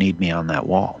why you need me on that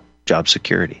wall. Job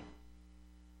security.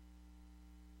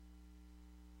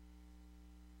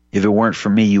 If it weren't for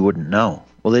me, you wouldn't know.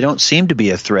 Well, they don't seem to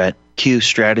be a threat. Cue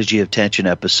strategy of tension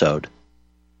episode.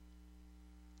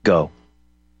 Go.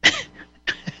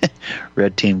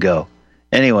 Red team, go.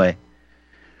 Anyway,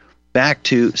 back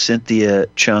to Cynthia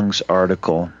Chung's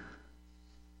article.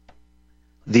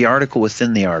 The article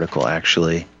within the article,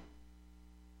 actually.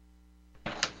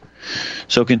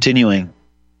 So continuing,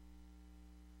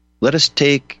 let us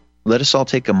all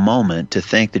take a moment to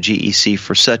thank the GEC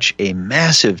for such a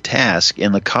massive task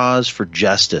in the cause for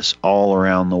justice all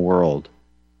around the world.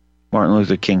 Martin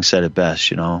Luther King said it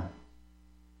best,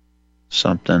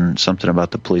 something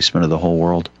about the policeman of the whole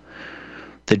world.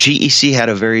 The GEC had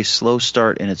a very slow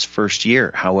start in its first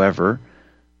year. However,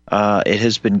 it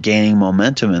has been gaining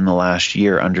momentum in the last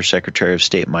year under Secretary of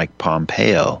State Mike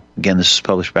Pompeo. Again, this was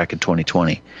published back in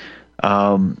 2020.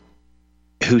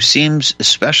 Who seems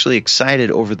especially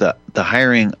excited over the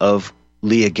hiring of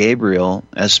Leah Gabriel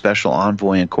as special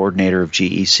envoy and coordinator of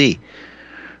GEC.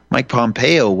 Mike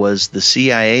Pompeo was the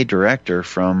CIA director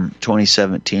from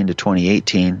 2017 to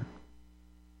 2018.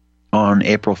 On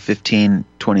April 15,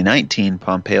 2019,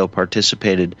 Pompeo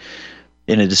participated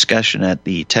in a discussion at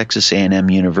the Texas A&M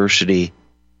University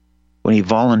when he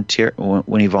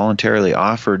voluntarily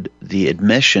offered the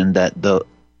admission that the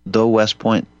West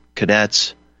Point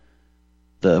Cadets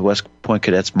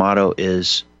motto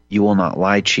is "You will not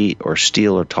lie, cheat, or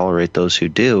steal, or tolerate those who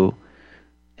do."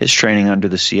 His training under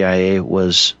the CIA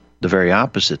was the very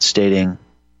opposite, stating,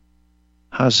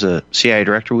 "How's the CIA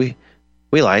director? We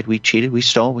lied, we cheated, we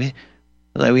stole, we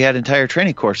had entire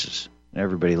training courses." And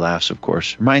everybody laughs, of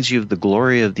course. Reminds you of the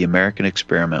glory of the American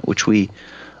experiment, which we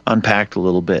unpacked a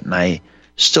little bit, and I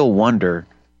still wonder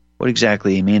what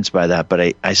exactly he means by that,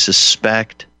 but I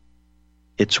suspect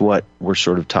it's what we're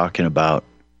sort of talking about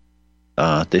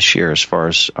this year as far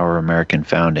as our American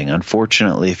founding.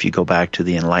 Unfortunately, if you go back to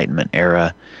the Enlightenment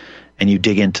era and you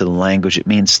dig into the language, it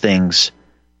means things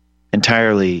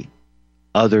entirely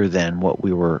other than what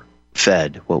we were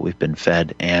fed, what we've been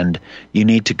fed. And you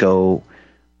need to go,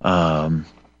 I'm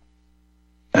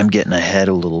getting ahead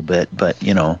a little bit, but,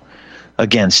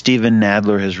 again, Stephen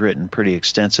Nadler has written pretty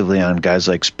extensively on guys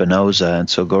like Spinoza, and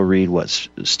so go read what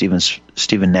Stephen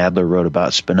Nadler wrote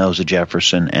about Spinoza,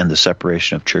 Jefferson, and the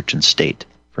separation of church and state,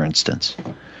 for instance.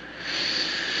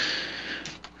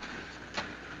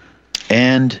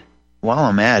 And while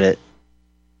I'm at it,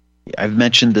 I've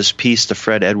mentioned this piece, the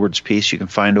Fred Edwards piece, you can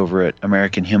find over at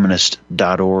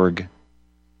AmericanHumanist.org.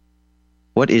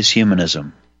 What is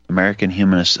humanism? American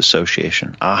Humanist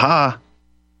Association. Aha!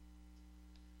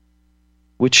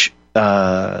 Which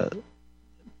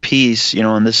piece,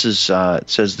 and this is, it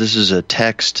says this is a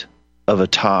text of a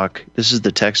talk. This is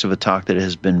the text of a talk that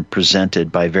has been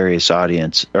presented by to various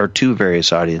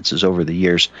audiences over the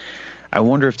years. I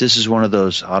wonder if this is one of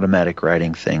those automatic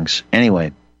writing things.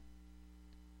 Anyway,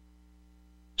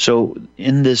 so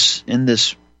in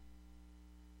this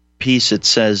piece it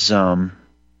says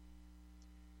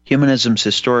humanism's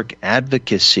historic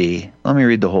advocacy. Let me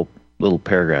read the whole little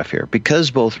paragraph here. Because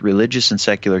both religious and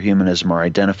secular humanism are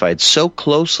identified so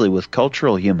closely with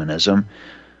cultural humanism,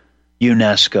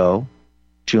 UNESCO,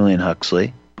 Julian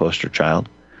Huxley, poster child,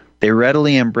 they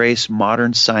readily embrace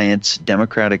modern science,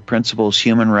 democratic principles,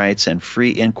 human rights, and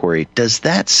free inquiry. Does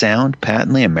that sound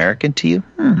patently American to you?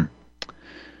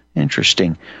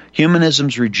 Interesting.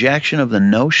 Humanism's rejection of the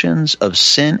notions of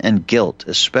sin and guilt,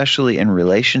 especially in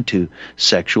relation to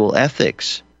sexual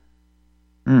ethics.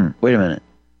 Wait a minute.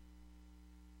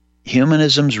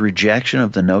 Humanism's rejection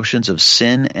of the notions of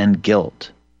sin and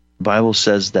guilt. The Bible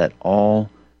says that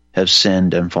all have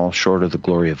sinned and fall short of the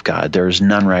glory of God. There is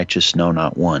none righteous, no,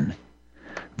 not one.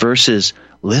 Versus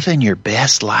living your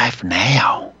best life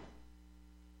now.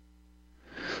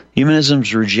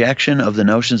 Humanism's rejection of the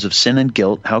notions of sin and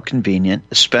guilt, how convenient,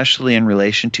 especially in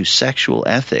relation to sexual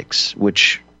ethics,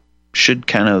 which should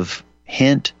kind of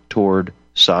hint toward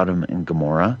Sodom and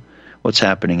Gomorrah, what's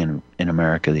happening in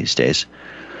America these days.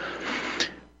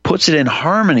 Puts it in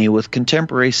harmony with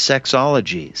contemporary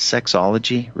sexology.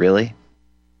 Sexology, really?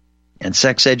 And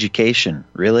sex education,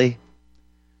 really?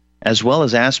 As well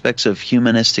as aspects of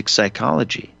humanistic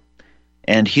psychology.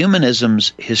 And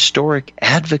humanism's historic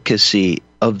advocacy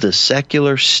of the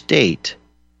secular state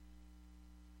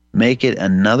make it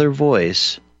another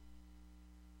voice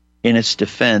in its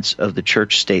defense of the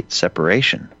church-state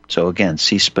separation. So again,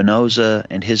 see Spinoza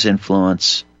and his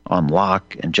influence on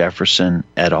Locke and Jefferson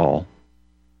et al.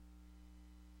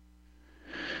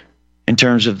 In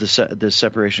terms of the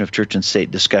separation of church and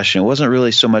state discussion, it wasn't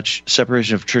really so much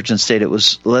separation of church and state. It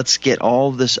was, let's get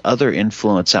all this other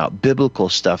influence out, biblical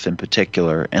stuff in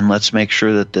particular, and let's make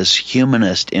sure that this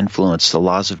humanist influence, the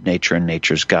laws of nature and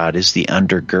nature's God, is the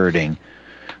undergirding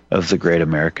of the great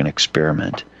American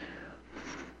experiment.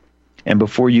 And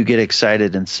before you get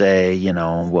excited and say,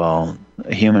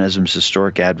 humanism's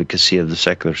historic advocacy of the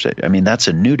secular state, that's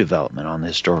a new development on the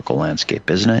historical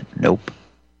landscape, isn't it? Nope.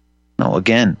 No,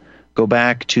 again, go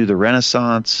back to the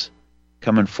Renaissance,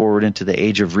 coming forward into the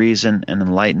Age of Reason and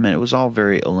Enlightenment. It was all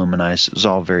very illuminized. It was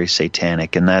all very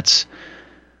satanic, and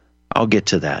I'll get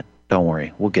to that. Don't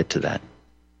worry, we'll get to that.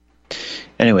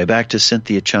 Anyway, back to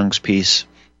Cynthia Chung's piece.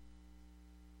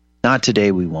 Not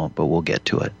today, we won't, but we'll get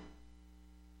to it.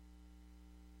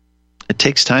 It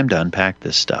takes time to unpack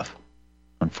this stuff,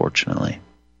 unfortunately.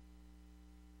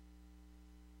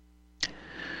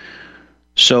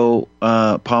 So,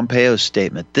 Pompeo's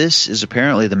statement, this is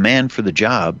apparently the man for the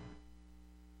job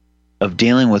of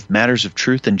dealing with matters of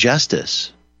truth and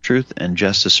justice. Truth and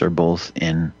justice are both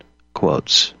in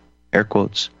quotes, air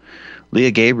quotes.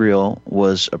 Leah Gabriel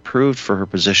was approved for her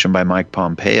position by Mike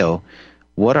Pompeo.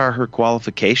 What are her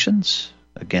qualifications?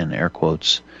 Again, air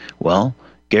quotes. Well,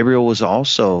 Gabriel was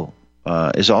also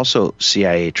is also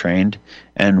CIA trained,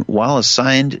 and while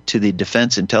assigned to the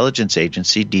Defense Intelligence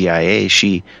Agency, DIA,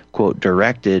 she, quote,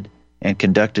 directed and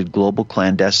conducted global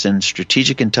clandestine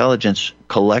strategic intelligence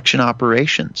collection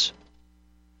operations.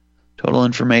 Total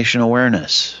information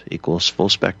awareness equals full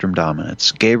spectrum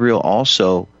dominance. Gabriel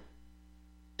also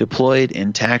deployed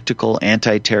in tactical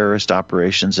anti-terrorist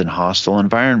operations in hostile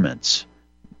environments,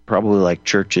 probably like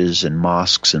churches and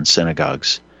mosques and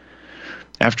synagogues.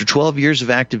 After 12 years of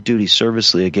active duty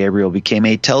service, Leah Gabriel became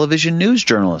a television news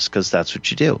journalist, because that's what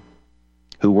you do,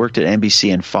 who worked at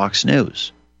NBC and Fox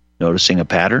News. Noticing a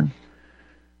pattern?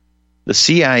 The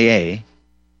CIA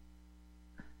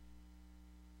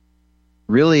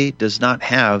really does not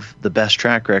have the best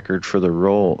track record for their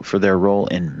role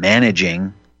in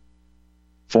managing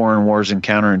foreign wars and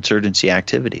counterinsurgency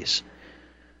activities.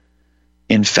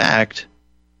 In fact,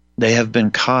 they have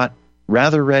been caught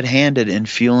rather red-handed in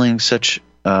fueling such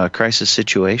crisis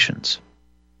situations.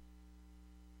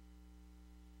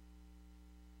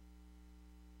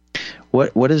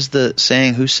 What is the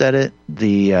saying? Who said it?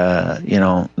 The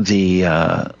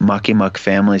Mucky Muck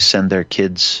families send their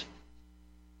kids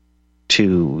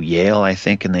to Yale, I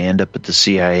think, and they end up at the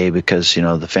CIA because,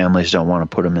 the families don't want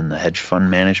to put them in the hedge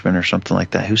fund management or something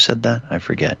like that. Who said that? I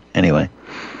forget. Anyway.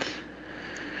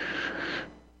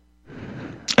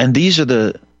 And these are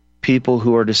the people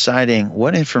who are deciding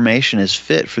what information is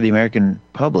fit for the American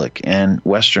public and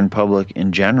Western public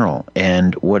in general,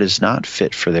 and what is not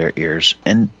fit for their ears.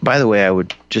 And by the way, I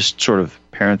would just sort of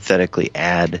parenthetically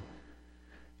add,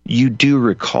 you do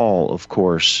recall, of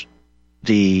course,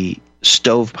 the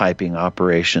stovepiping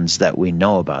operations that we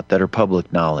know about that are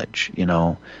public knowledge.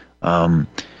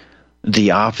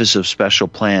 The Office of Special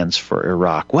Plans for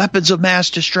Iraq, weapons of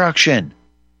mass destruction,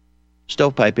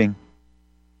 stovepiping.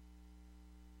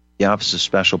 The Office of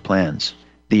Special Plans,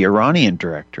 the Iranian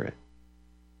Directorate,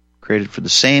 created for the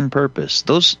same purpose.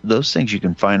 Those things you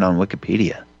can find on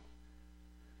Wikipedia.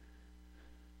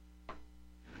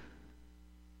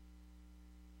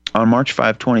 On March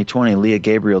 5, 2020, Leah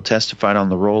Gabriel testified on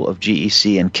the role of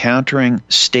GEC in countering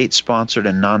state-sponsored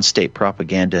and non-state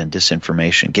propaganda and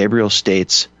disinformation. Gabriel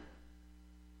states,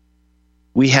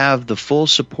 "We have the full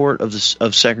support of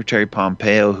Secretary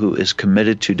Pompeo, who is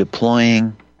committed to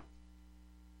deploying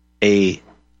a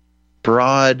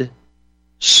broad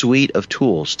suite of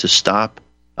tools to stop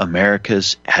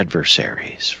America's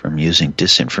adversaries from using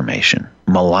disinformation,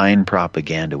 malign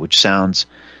propaganda," which sounds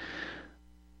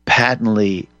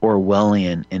patently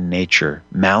Orwellian in nature.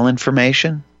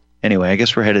 Malinformation? Anyway, I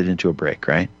guess we're headed into a break,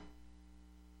 right?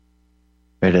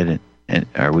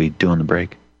 Are we doing the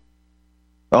break?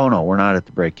 Oh, no, we're not at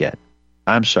the break yet.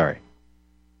 I'm sorry.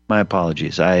 My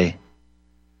apologies. I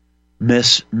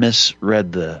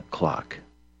misread the clock.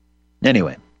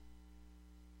 Anyway.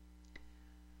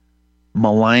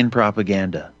 Malign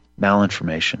propaganda,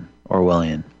 malinformation,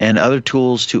 Orwellian, and other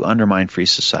tools to undermine free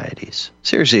societies.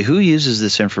 Seriously, who uses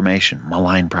this information?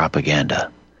 Malign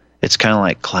propaganda. It's kind of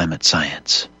like climate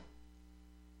science.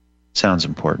 Sounds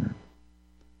important.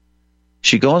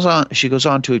 She goes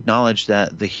on to acknowledge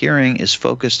that the hearing is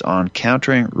focused on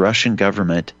countering Russian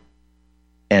government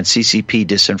and CCP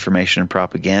disinformation and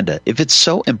propaganda. If it's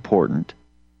so important,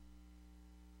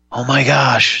 oh my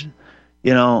gosh,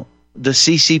 the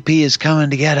CCP is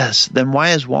coming to get us, then why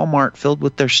is Walmart filled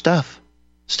with their stuff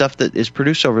that is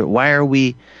produced over it? Why are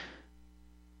we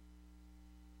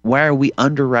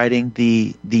underwriting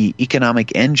the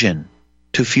economic engine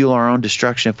to fuel our own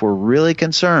destruction? If we're really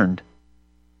concerned,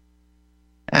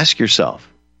 ask yourself,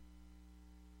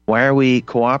 why are we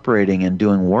cooperating and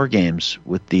doing war games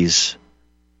with these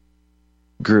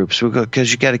groups?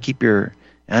 Because you got to keep your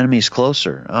enemies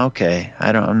closer. Okay,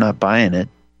 I'm not buying it,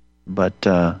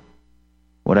 but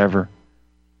whatever.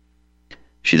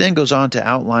 She then goes on to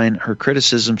outline her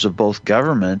criticisms of both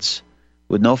governments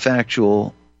with no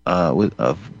factual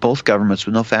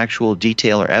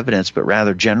detail or evidence, but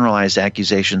rather generalized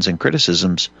accusations and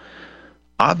criticisms,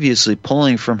 obviously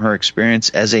pulling from her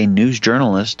experience as a news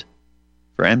journalist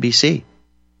for NBC.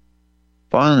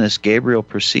 Following this, Gabriel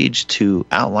proceeds to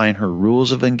outline her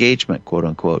rules of engagement, quote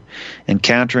unquote, and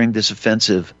countering this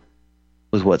offensive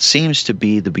with what seems to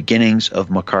be the beginnings of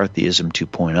McCarthyism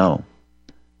 2.0,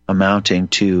 amounting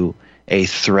to a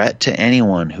threat to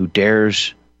anyone who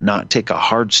dares not take a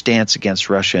hard stance against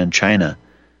Russia and China,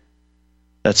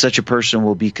 that such a person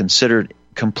will be considered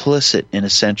complicit in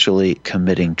essentially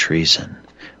committing treason.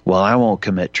 Well, I won't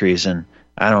commit treason.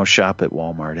 I don't shop at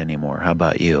Walmart anymore. How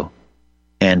about you?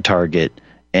 And Target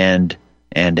and.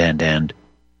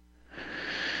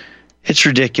 It's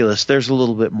ridiculous. There's a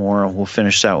little bit more. We'll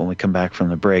finish that when we come back from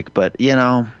the break. But,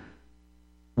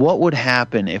 What would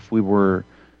happen if we were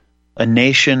a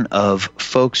nation of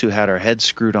folks who had our heads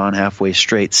screwed on halfway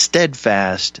straight,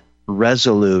 steadfast,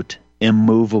 resolute,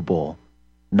 immovable,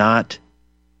 not,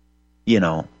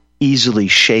 easily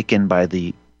shaken by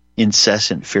the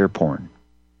incessant fear porn?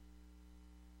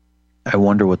 I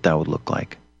wonder what that would look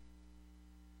like.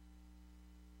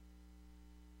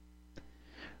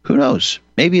 Who knows?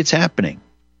 Maybe it's happening.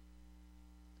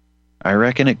 I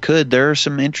reckon it could. There are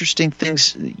some interesting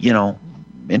things,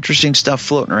 interesting stuff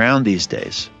floating around these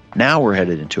days. Now we're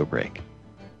headed into a break.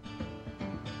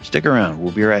 Stick around.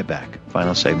 We'll be right back.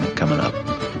 Final segment coming up.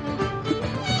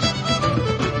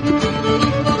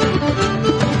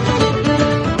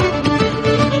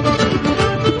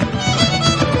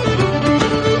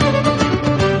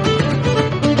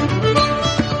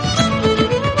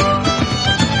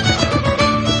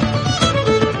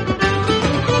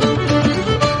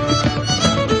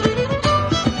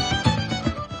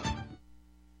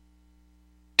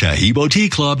 Tahibo Tea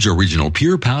Club's original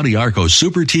Pure Pau d'Arco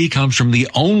Super Tea comes from the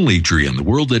only tree in the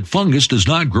world that fungus does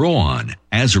not grow on.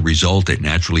 As a result, it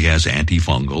naturally has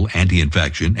antifungal,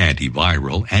 anti-infection,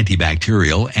 antiviral,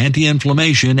 antibacterial,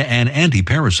 anti-inflammation, and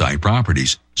anti-parasite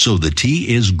properties. So the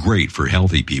tea is great for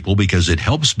healthy people because it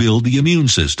helps build the immune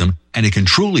system, and it can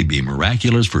truly be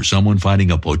miraculous for someone fighting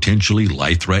a potentially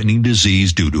life-threatening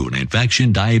disease due to an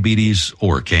infection, diabetes,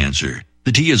 or cancer.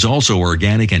 The tea is also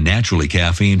organic and naturally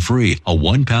caffeine-free. A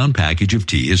 1-pound package of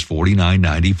tea is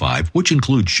 $49.95, which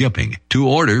includes shipping. To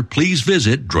order, please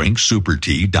visit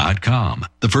drinksupertea.com.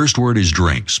 The first word is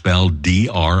drink, spelled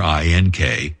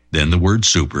D-R-I-N-K, then the word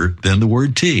super, then the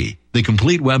word tea. The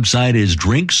complete website is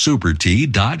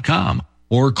drinksupertea.com.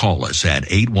 Or call us at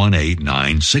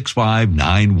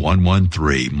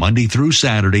 818-965-9113, Monday through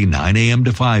Saturday, 9 a.m.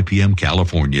 to 5 p.m.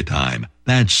 California time.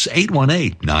 That's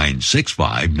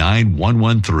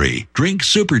 818-965-9113,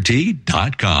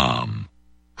 drinksupertea.com.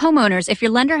 Homeowners, if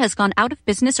your lender has gone out of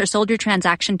business or sold your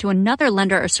transaction to another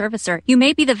lender or servicer, you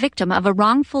may be the victim of a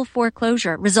wrongful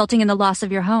foreclosure, resulting in the loss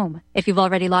of your home. If you've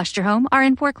already lost your home, are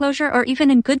in foreclosure, or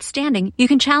even in good standing, you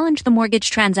can challenge the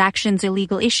mortgage transaction's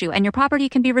illegal issue, and your property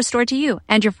can be restored to you,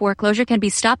 and your foreclosure can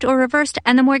be stopped or reversed,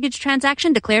 and the mortgage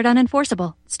transaction declared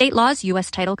unenforceable. State laws,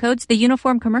 U.S. title codes, the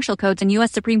Uniform Commercial Codes, and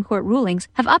U.S. Supreme Court rulings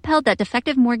have upheld that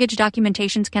defective mortgage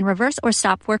documentations can reverse or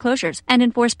stop foreclosures and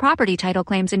enforce property title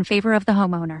claims in favor of the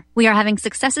homeowner. We are having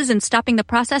successes in stopping the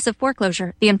process of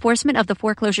foreclosure, the enforcement of the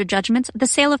foreclosure judgments, the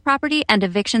sale of property, and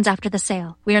evictions after the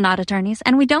sale. We are not attorneys,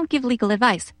 and we don't give legal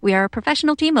advice. We are a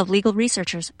professional team of legal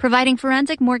researchers, providing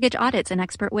forensic mortgage audits and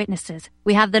expert witnesses.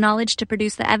 We have the knowledge to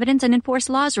produce the evidence and enforce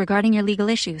laws regarding your legal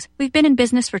issues. We've been in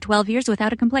business for 12 years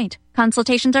without a complaint.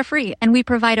 Consultations are free, and we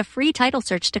provide a free title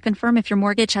search to confirm if your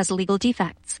mortgage has legal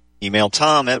defects. Email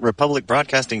Tom at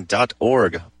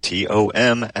republicbroadcasting.org,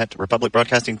 TOM at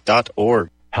republicbroadcasting.org.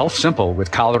 Health Simple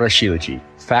with Cholera Shilajit.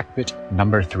 Fact bit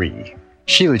number 3.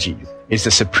 Shilajit is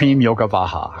the supreme yoga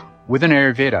vaha. Within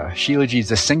Ayurveda, Shilajit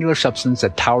is a singular substance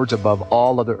that towers above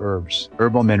all other herbs,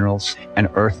 herbal minerals, and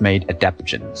earth-made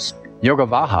adaptogens. Yoga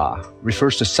vaha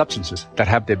refers to substances that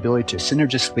have the ability to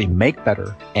synergistically make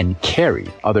better and carry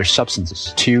other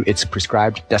substances to its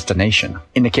prescribed destination.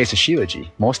 In the case of Shilajit,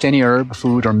 most any herb,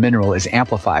 food, or mineral is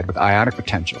amplified with ionic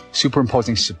potential,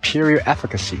 superimposing superior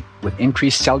efficacy with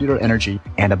increased cellular energy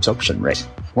and absorption rate.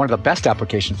 One of the best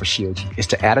applications for Shilajit is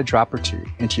to add a drop or two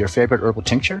into your favorite herbal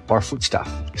tincture or foodstuff.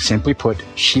 Simply put,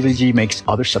 Shilajit makes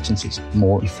other substances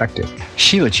more effective.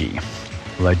 Shilajit,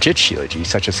 legit Shilajit,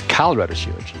 such as Colorado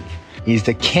Shilajit, is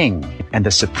the king and the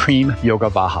supreme yoga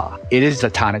vaha. It is the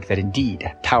tonic that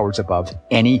indeed towers above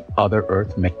any other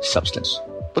earth-mixed substance.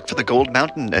 Look for the gold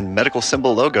mountain and medical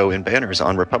symbol logo in banners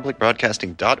on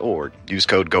republicbroadcasting.org. Use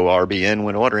code GORBN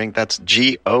when ordering. That's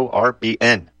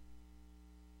GORBN.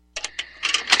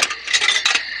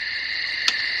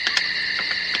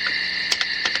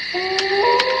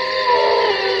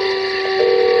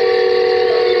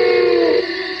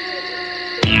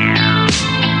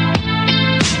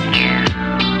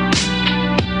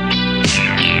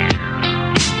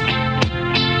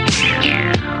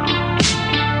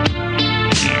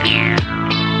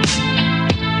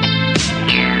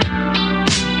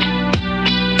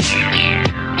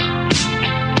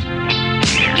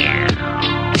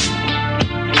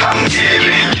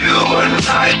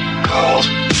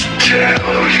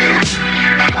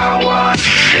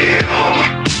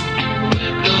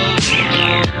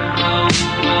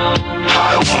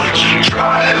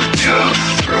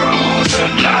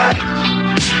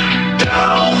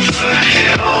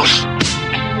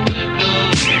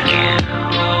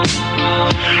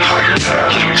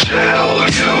 Tell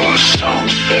you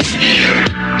something you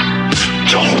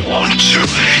don't want to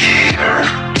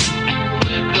hear.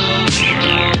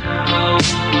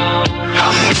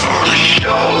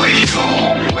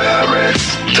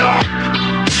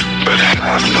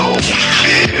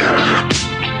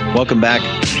 Welcome back.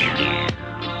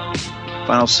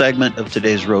 Final segment of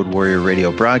today's Road Warrior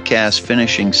radio broadcast,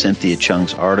 finishing Cynthia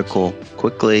Chung's article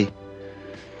quickly.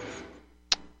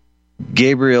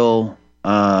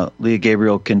 Leah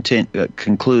Gabriel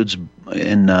concludes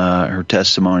in her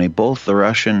testimony, both the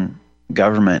Russian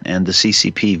government and the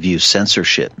CCP view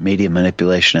censorship, media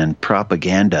manipulation, and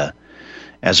propaganda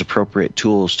as appropriate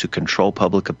tools to control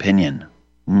public opinion.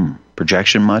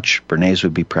 Projection much? Bernays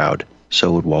would be proud.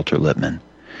 So would Walter Lippmann.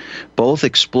 Both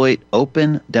exploit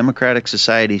open democratic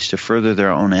societies to further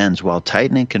their own ends while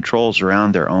tightening controls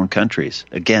around their own countries.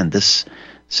 Again, this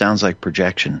sounds like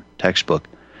projection, textbook.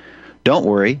 Don't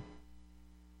worry,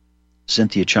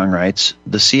 Cynthia Chung writes,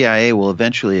 the CIA will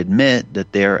eventually admit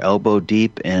that they are elbow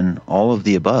deep in all of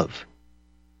the above.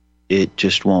 It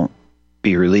just won't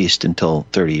be released until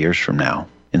 30 years from now.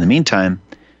 In the meantime,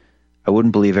 I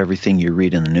wouldn't believe everything you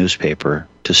read in the newspaper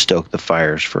to stoke the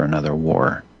fires for another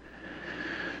war.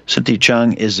 Cynthia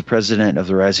Chung is the president of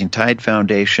the Rising Tide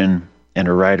Foundation and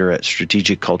a writer at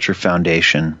Strategic Culture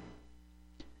Foundation.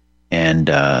 And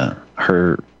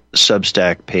her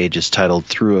Substack page is titled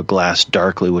Through a Glass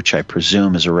Darkly, which I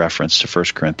presume is a reference to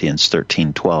 1 Corinthians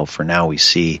 13:12. For now we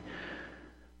see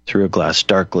through a glass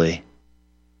darkly,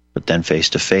 but then face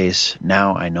to face.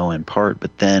 Now I know in part,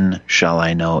 but then shall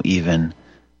I know even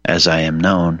as I am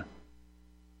known.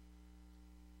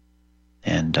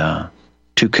 And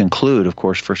to conclude, of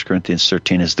course, 1 Corinthians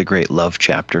 13 is the great love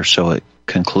chapter, so it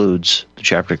concludes, the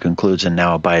chapter concludes, and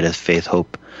now abideth faith,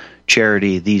 hope,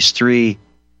 charity. These three,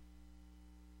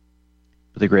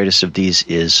 the greatest of these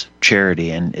is charity.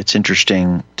 And it's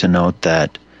interesting to note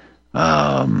that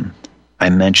I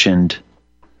mentioned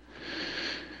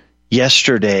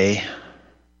yesterday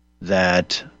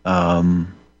that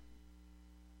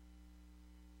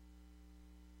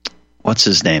what's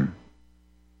his name?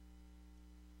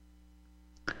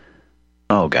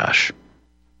 Oh gosh.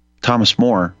 Thomas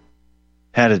More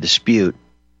had a dispute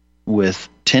with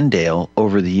Tyndale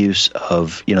over the use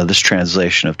of, this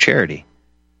translation of charity.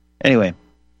 Anyway,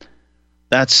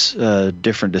 that's a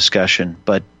different discussion.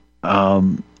 But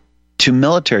to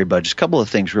military budgets, a couple of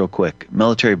things real quick.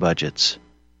 Military budgets.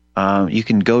 You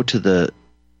can go to the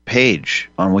page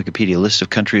on Wikipedia, list of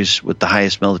countries with the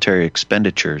highest military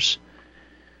expenditures.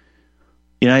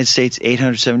 United States,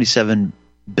 $877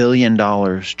 billion.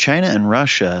 China and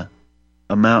Russia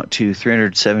amount to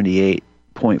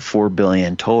 $378.4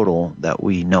 billion total that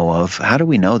we know of. How do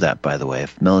we know that, by the way?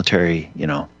 If military,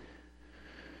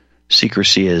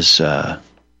 secrecy is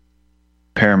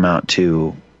paramount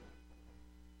to,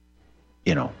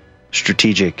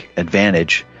 strategic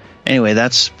advantage. Anyway,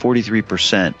 that's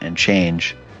 43% and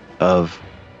change of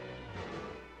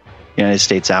United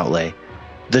States outlay.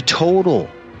 The total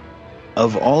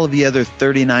of all of the other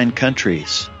 39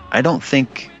 countries, I don't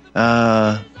think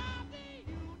adds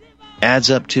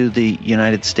up to the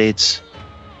United States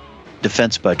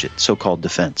defense budget, so-called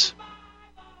defense.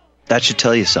 That should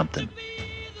tell you something.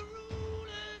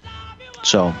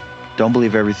 So, don't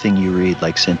believe everything you read,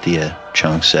 like Cynthia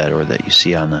Chung said, or that you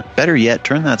see on the... Better yet,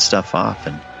 turn that stuff off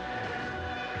and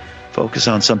focus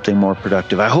on something more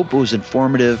productive. I hope it was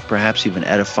informative, perhaps even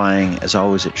edifying. As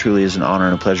always, it truly is an honor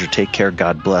and a pleasure. Take care.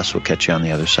 God bless. We'll catch you on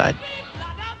the other side.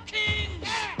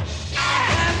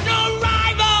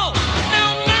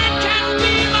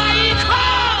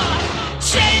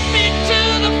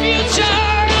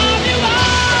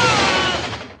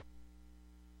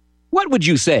 What would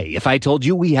you say if I told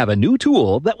you we have a new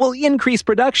tool that will increase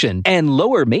production and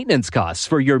lower maintenance costs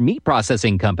for your meat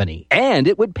processing company? And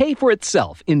it would pay for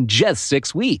itself in just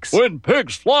 6 weeks. When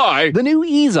pigs fly! The new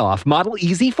Ease-Off Model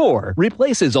EZ4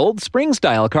 replaces old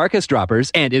spring-style carcass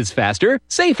droppers and is faster,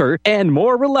 safer, and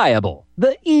more reliable.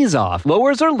 The Ease-Off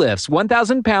lowers or lifts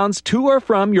 1,000 pounds to or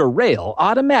from your rail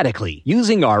automatically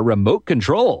using our remote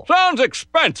control. Sounds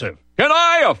expensive. Can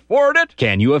I afford it?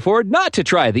 Can you afford not to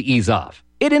try the Ease-Off?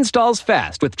 It installs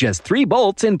fast with just 3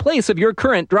 bolts in place of your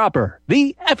current dropper.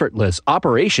 The effortless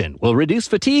operation will reduce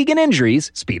fatigue and injuries,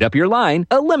 speed up your line,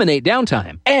 eliminate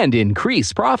downtime, and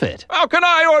increase profit. How can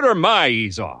I order my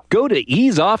Ease-Off? Go to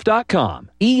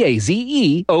easeoff.com,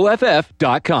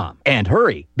 EAZEOFF.com, and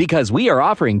hurry, because we are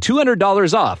offering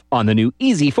 $200 off on the new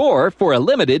EZ4 for a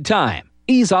limited time.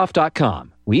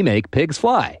 Easeoff.com. We make pigs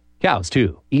fly. Cows,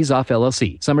 too. Ease-Off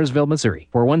LLC, Summersville, Missouri,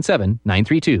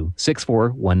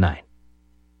 417-932-6419.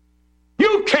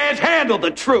 You can't handle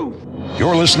the truth.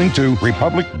 You're listening to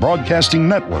Republic Broadcasting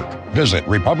Network. Visit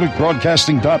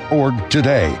republicbroadcasting.org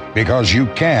today, because you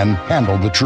can handle the truth.